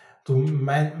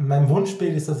 Mein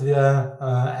Wunschbild ist, dass wir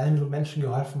allen Menschen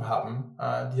geholfen haben,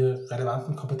 die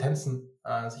relevanten Kompetenzen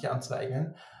sich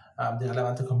anzueignen, die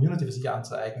relevante Community für sich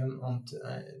anzueignen und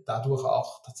dadurch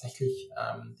auch tatsächlich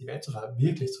die Welt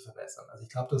wirklich zu verbessern. Also ich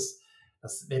glaube, dass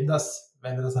wenn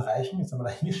wir das erreichen, jetzt haben wir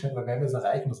da hingestellt, aber wenn wir das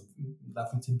erreichen,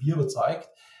 davon sind wir überzeugt,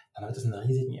 dann wird das einen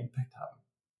riesigen Impact haben.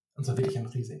 Und zwar wirklich einen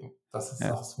riesigen. Das ist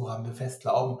auch, woran wir fest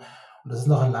glauben. Und das ist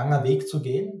noch ein langer Weg zu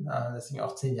gehen, deswegen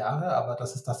auch 10 Jahre, aber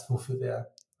das ist das, wofür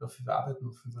wir arbeiten,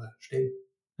 wofür wir stehen.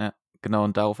 Ja, genau,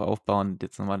 und darauf aufbauend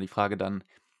jetzt nochmal die Frage dann,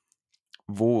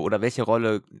 wo oder welche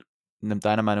Rolle nimmt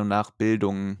deiner Meinung nach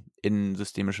Bildung in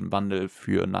systemischem Wandel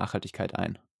für Nachhaltigkeit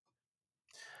ein?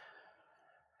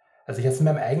 Also ich habe es in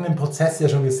meinem eigenen Prozess ja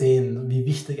schon gesehen, wie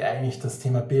wichtig eigentlich das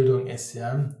Thema Bildung ist.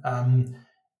 Ja?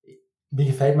 Mir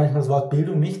gefällt manchmal das Wort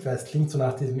Bildung nicht, weil es klingt so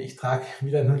nach diesem, ich trage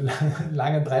wieder einen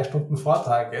langen 3 Stunden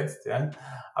Vortrag jetzt. Ja?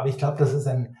 Aber ich glaube, dass es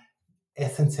ein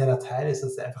essentieller Teil ist,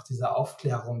 dass einfach diese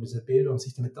Aufklärung, diese Bildung,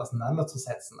 sich damit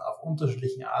auseinanderzusetzen auf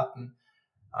unterschiedlichen Arten,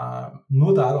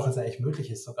 nur dadurch es eigentlich möglich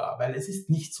ist sogar, weil es ist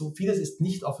nicht so, vieles ist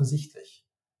nicht offensichtlich.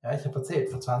 Ja, ich habe erzählt,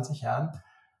 vor 20 Jahren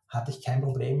hatte ich kein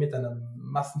Problem mit einer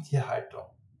Massentierhaltung.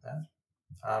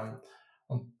 Ja?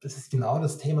 Und das ist genau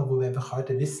das Thema, wo wir einfach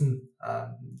heute wissen,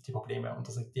 die Probleme und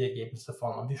die Ergebnisse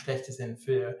davon und wie schlecht sie sind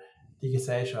für die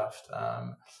Gesellschaft,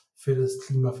 für das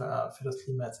Klima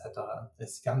etc.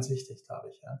 Das ist ganz wichtig, glaube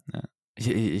ich. Ja. Ja.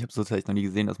 Ich habe so tatsächlich noch nie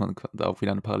gesehen, dass man da auch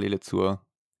wieder eine Parallele zur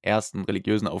ersten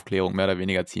religiösen Aufklärung mehr oder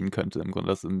weniger ziehen könnte. Im Grunde,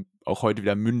 dass auch heute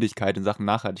wieder Mündigkeit in Sachen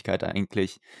Nachhaltigkeit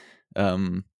eigentlich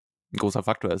ein großer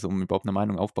Faktor ist, um überhaupt eine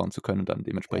Meinung aufbauen zu können und dann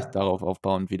dementsprechend darauf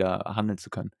aufbauen, wieder handeln zu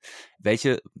können.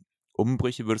 Welche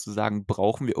Umbrüche würdest du sagen,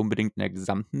 brauchen wir unbedingt in der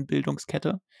gesamten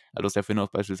Bildungskette? Also du hast ja vorhin auch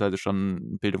beispielsweise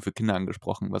schon Bildung für Kinder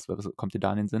angesprochen. Was kommt dir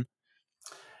da in den Sinn?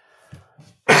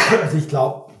 Also ich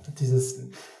glaube,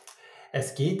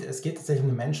 es geht tatsächlich um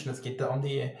den Menschen, es geht da um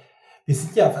wir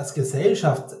sind ja als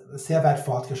Gesellschaft sehr weit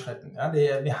fortgeschritten. Ja?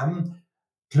 Wir haben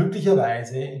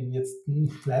glücklicherweise jetzt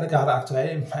leider gerade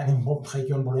aktuell in einigen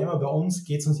Regionen Probleme, bei uns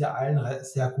geht es uns ja allen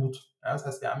sehr gut. Ja? Das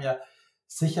heißt, wir haben ja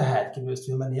Sicherheit gelöst,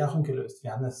 wir haben Ernährung gelöst,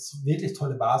 wir haben eine wirklich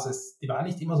tolle Basis, die war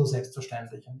nicht immer so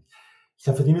selbstverständlich. Und ich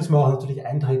glaube, für die müssen wir auch natürlich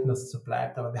eintreten, dass es so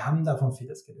bleibt, aber wir haben davon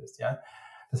vieles gelöst. Ja?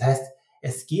 Das heißt,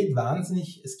 es geht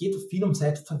viel um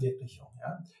Selbstverwirklichung.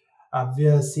 Ja?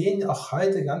 Wir sehen auch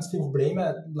heute ganz viele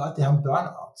Probleme, Leute haben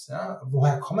Burnouts. Ja?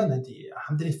 Woher kommen denn die?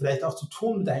 Haben die nicht vielleicht auch zu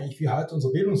tun mit eigentlich, wie heute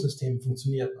unser Bildungssystem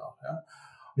funktioniert noch? Ja?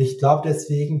 Und ich glaube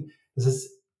deswegen, dass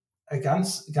es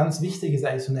ganz, ganz wichtig ist,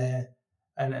 eigentlich so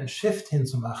einen Shift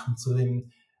hinzumachen zu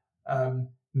dem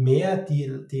mehr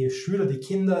die Schüler, die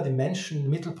Kinder, die Menschen in den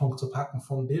Mittelpunkt zu packen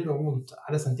von Bildung und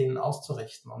alles an denen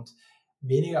auszurichten. Und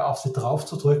weniger auf sie drauf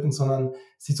zu drücken, sondern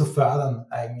sie zu fördern,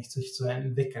 eigentlich sich zu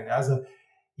entwickeln. Ja, also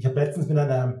ich habe letztens mit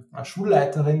einer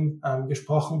Schulleiterin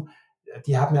gesprochen,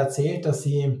 die hat mir erzählt, dass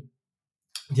die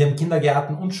haben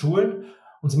Kindergärten und Schulen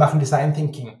und sie machen Design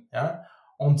Thinking. Ja?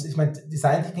 Und ich meine,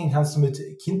 Design Thinking kannst du mit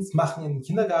Kind machen im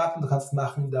Kindergarten, du kannst es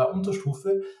machen in der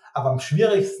Unterstufe, aber am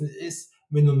schwierigsten ist,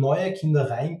 wenn du neue Kinder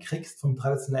reinkriegst vom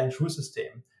traditionellen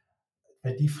Schulsystem.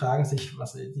 Weil die fragen sich,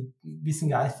 die wissen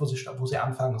gar nicht, wo sie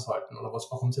anfangen sollten oder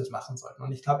warum sie das machen sollten.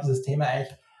 Und ich glaube, dieses Thema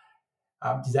eigentlich,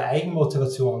 diese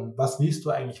Eigenmotivation, was willst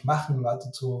du eigentlich machen,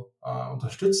 Leute zu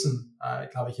unterstützen,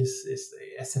 glaube ich, ist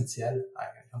essentiell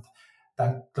eigentlich. Und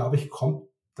dann, glaube ich, kommt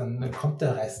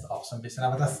der Rest auch so ein bisschen.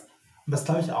 Aber das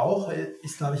glaube ich auch,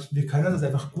 ist, glaube ich, wir können das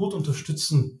einfach gut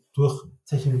unterstützen durch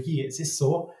Technologie. Es ist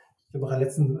so, ich habe auch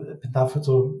letztens dafür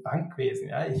zur Bank gewesen.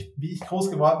 Ja? Wie ich groß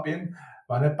geworden bin,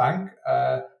 war eine Bank,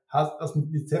 hast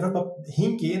mit selber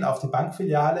hingehen auf die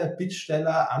Bankfiliale,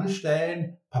 Bittsteller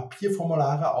anstellen,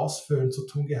 Papierformulare ausfüllen zu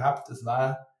tun gehabt. Es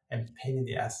war ein Pain in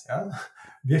the ass, ja,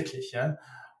 wirklich, ja.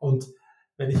 Und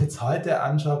wenn ich jetzt heute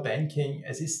anschaue, Banking,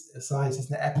 es ist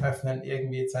eine App öffnen,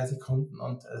 irgendwie 2 Sekunden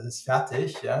und es ist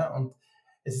fertig, ja, und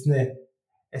es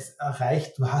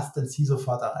erreicht, du hast dein Ziel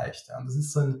sofort erreicht, ja. Und das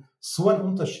ist so ein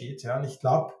Unterschied, ja. Und ich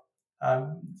glaube,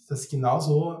 dass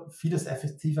genauso vieles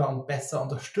effektiver und besser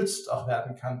unterstützt auch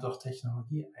werden kann durch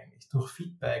Technologie eigentlich, durch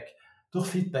Feedback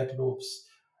Loops,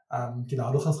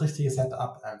 genau, durch das richtige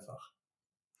Setup einfach.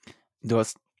 Du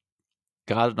hast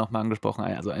gerade nochmal angesprochen,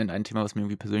 also ein Thema, was mir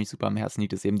irgendwie persönlich super am Herzen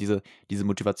liegt, ist eben diese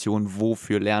Motivation,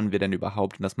 wofür lernen wir denn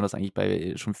überhaupt, und dass man das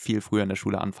eigentlich schon viel früher in der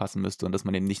Schule anfassen müsste und dass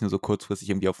man eben nicht nur so kurzfristig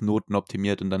irgendwie auf Noten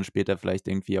optimiert und dann später vielleicht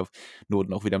irgendwie auf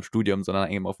Noten auch wieder im Studium, sondern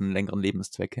eben auf einen längeren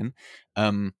Lebenszweck hin.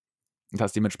 Und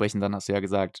hast dementsprechend, dann hast du ja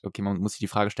gesagt, okay, man muss sich die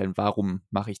Frage stellen, warum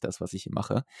mache ich das, was ich hier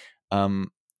mache?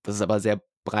 Das ist aber sehr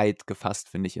breit gefasst,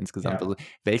 finde ich insgesamt. Ja. Also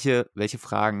welche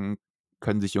Fragen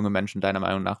können sich junge Menschen deiner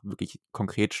Meinung nach wirklich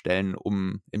konkret stellen,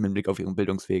 um im Hinblick auf ihren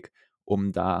Bildungsweg,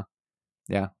 um da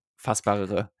ja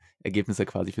fassbarere Ergebnisse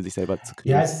quasi für sich selber zu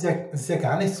Ja, kreieren? es ist ja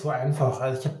gar nicht so einfach.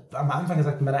 Also ich habe am Anfang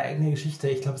gesagt, in meiner eigenen Geschichte,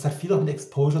 ich glaube, es hat viel auch mit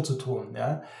Exposure zu tun.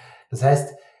 Ja? Das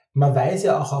heißt, man weiß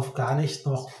ja auch oft gar nicht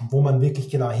noch, wo man wirklich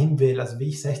genau hin will. Also wie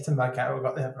ich 16 war,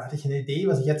 hatte ich eine Idee,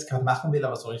 was ich jetzt gerade machen will,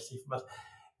 aber so richtig.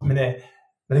 Meine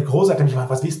Großeltern haben mich gefragt,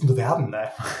 was willst denn du werden? Ne?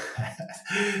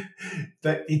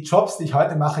 Die Jobs, die ich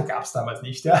heute mache, gab es damals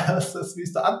nicht. Ja? Das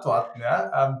willst du antworten.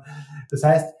 Ja? Das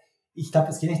heißt, ich glaube,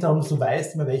 es geht nicht darum, dass du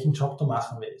weißt, immer welchen Job du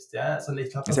machen willst, ja, sondern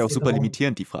ich glaube, Ist ja es auch geht super darum,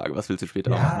 limitierend, die Frage, was willst du später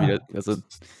mal machen? ja, Also,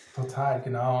 total,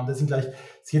 genau. Und deswegen gleich,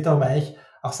 es geht darum, eigentlich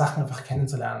auch Sachen einfach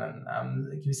kennenzulernen,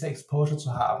 gewisse Exposure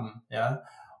zu haben, ja,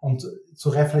 und zu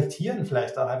reflektieren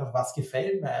vielleicht auch einfach, was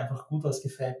gefällt mir einfach gut, was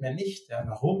gefällt mir nicht, ja,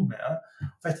 warum, ja.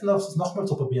 Vielleicht dann auch das nochmal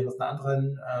zu probieren, aus einem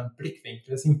anderen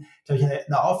Blickwinkel. Deswegen, glaube ich,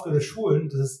 eine Aufgabe der Schulen,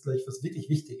 das ist, glaube ich, was wirklich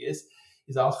wichtig ist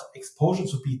auch Exposure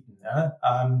zu bieten, ja.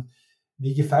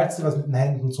 Wie gefällt es dir, was mit den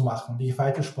Händen zu machen? Wie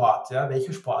gefällt dir Sport? Ja?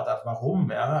 Welche Sportart? Warum?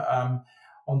 Ja?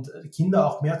 Und Kinder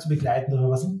auch mehr zu begleiten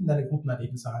darüber, was sind denn deine guten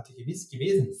Erlebnisse heute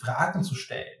gewesen? Fragen zu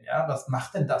stellen. Ja? Was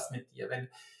macht denn das mit dir? Wenn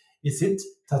wir sind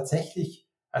tatsächlich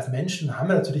als Menschen, haben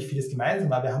wir natürlich vieles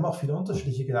gemeinsam, aber wir haben auch viele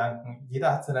unterschiedliche Gedanken.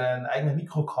 Jeder hat seinen eigenen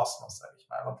Mikrokosmos, sage ich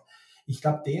mal. Und ich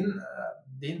glaube,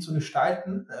 den zu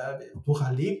gestalten durch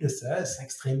Erlebnisse ist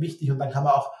extrem wichtig. Und dann kann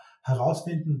man auch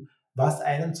herausfinden, was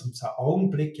einen zum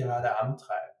Augenblick gerade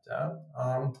antreibt.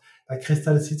 Ja? Und da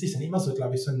kristallisiert sich dann immer so,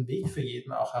 glaube ich, so ein Weg für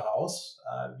jeden auch heraus,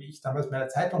 wie ich damals meine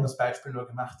Zeitung das Beispiel nur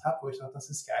gemacht habe, wo ich dachte, das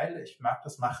ist geil, ich mag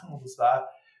das machen, und es war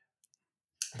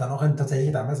dann auch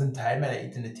tatsächlich damals ein Teil meiner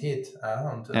Identität,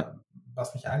 und ja,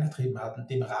 was mich angetrieben hat. In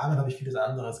dem Rahmen habe ich vieles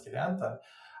anderes gelernt dann,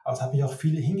 aber es hat mich auch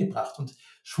viel hingebracht. Und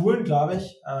Schulen, glaube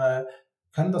ich,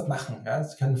 können das machen. Ja?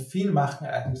 Sie können viel machen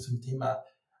eigentlich zum Thema.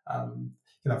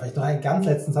 Genau, vielleicht noch einen ganz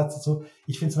letzten Satz dazu.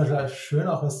 Ich finde zum Beispiel schön,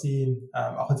 auch was sie,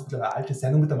 auch jetzt mit einer alten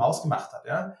Sendung mit der Maus gemacht hat.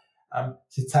 Ja?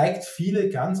 Sie zeigt viele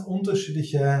ganz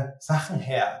unterschiedliche Sachen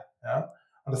her. Ja?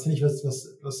 Und das finde ich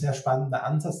was sehr spannender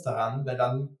Ansatz daran, weil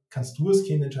dann kannst du als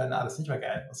Kind entscheiden, das ist nicht mehr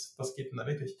geil, was geht denn da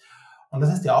wirklich? Und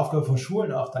das ist die Aufgabe von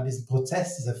Schulen auch, dann diesen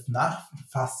Prozess, dieses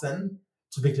Nachfassen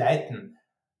zu begleiten.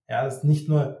 Ja, das ist nicht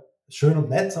nur schön und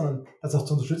nett, sondern das auch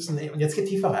zu unterstützen. Und jetzt geht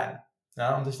tiefer rein.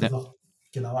 Ja, und sich ja, das auch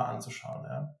genauer anzuschauen.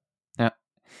 Ja. ja.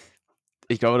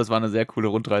 Ich glaube, das war eine sehr coole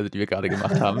Rundreise, die wir gerade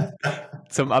gemacht haben.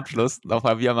 Zum Abschluss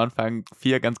nochmal wie am Anfang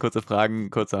 4 ganz kurze Fragen,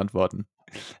 kurze Antworten.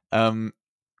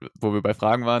 Wo wir bei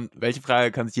Fragen waren, welche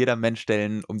Frage kann sich jeder Mensch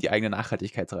stellen, um die eigene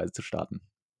Nachhaltigkeitsreise zu starten?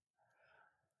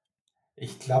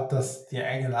 Ich glaube, dass die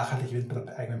eigene Nachhaltigkeit mit dem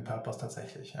eigenen Purpose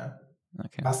tatsächlich. Ja.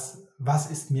 Okay. Was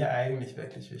ist mir eigentlich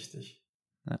wirklich wichtig?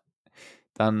 Ja.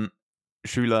 Dann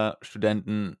Schüler,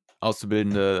 Studenten,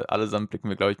 Auszubildende, allesamt blicken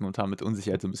wir, glaube ich, momentan mit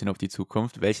Unsicherheit so ein bisschen auf die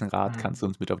Zukunft. Welchen Rat kannst du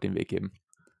uns mit auf den Weg geben?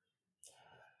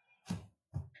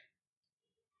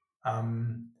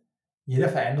 Jede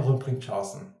Veränderung bringt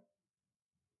Chancen.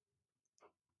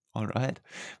 Alright.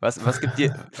 Was gibt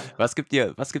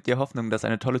dir Hoffnung, dass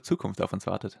eine tolle Zukunft auf uns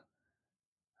wartet?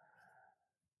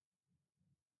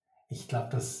 Ich glaube,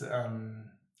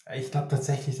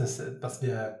 tatsächlich, dass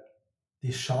wir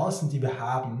die Chancen, die wir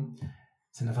haben,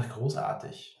 sind einfach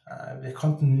großartig. Wir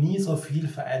konnten nie so viel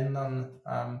verändern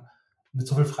mit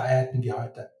so viel Freiheiten wie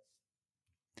heute.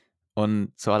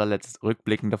 Und zu allerletzt,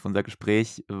 rückblickend auf unser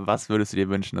Gespräch, was würdest du dir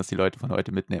wünschen, dass die Leute von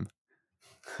heute mitnehmen?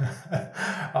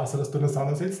 Außer, dass du in der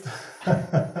Sonne sitzt.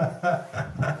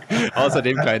 Außer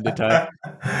dem kleinen Detail.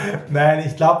 Nein,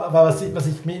 ich glaube, aber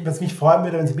was mich freuen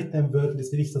würde, wenn sie mitnehmen würden,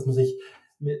 ist wirklich, dass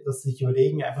sie sich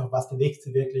überlegen, einfach, was bewegt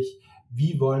sie wirklich,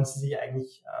 wie wollen sie sich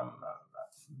eigentlich,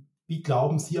 wie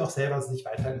glauben sie auch selber, dass sie sich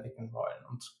weiterentwickeln wollen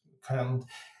und können. Und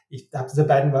ich habe diese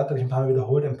beiden Wörter ein paar Mal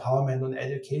wiederholt, Empowerment und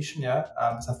Education, ja.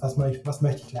 Das heißt, was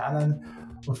möchte ich lernen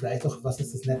und vielleicht auch, was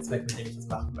ist das Netzwerk, mit dem ich das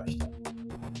machen möchte.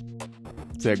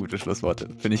 Sehr gute Schlussworte.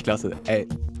 Finde ich klasse. Ey,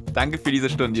 danke für diese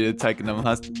Stunde, die du dir Zeit genommen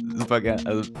hast. Super gern.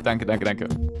 Also danke.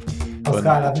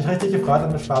 Pascal, hat mich richtig gefreut,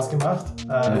 hat mir Spaß gemacht.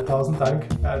 1000 Dank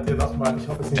dir nochmal. Ich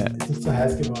hoffe, es ist nicht zu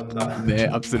heiß geworden da. Nee,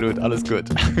 absolut. Alles gut.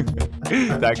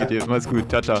 Danke dir. Mach's gut.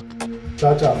 Ciao.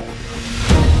 Ciao.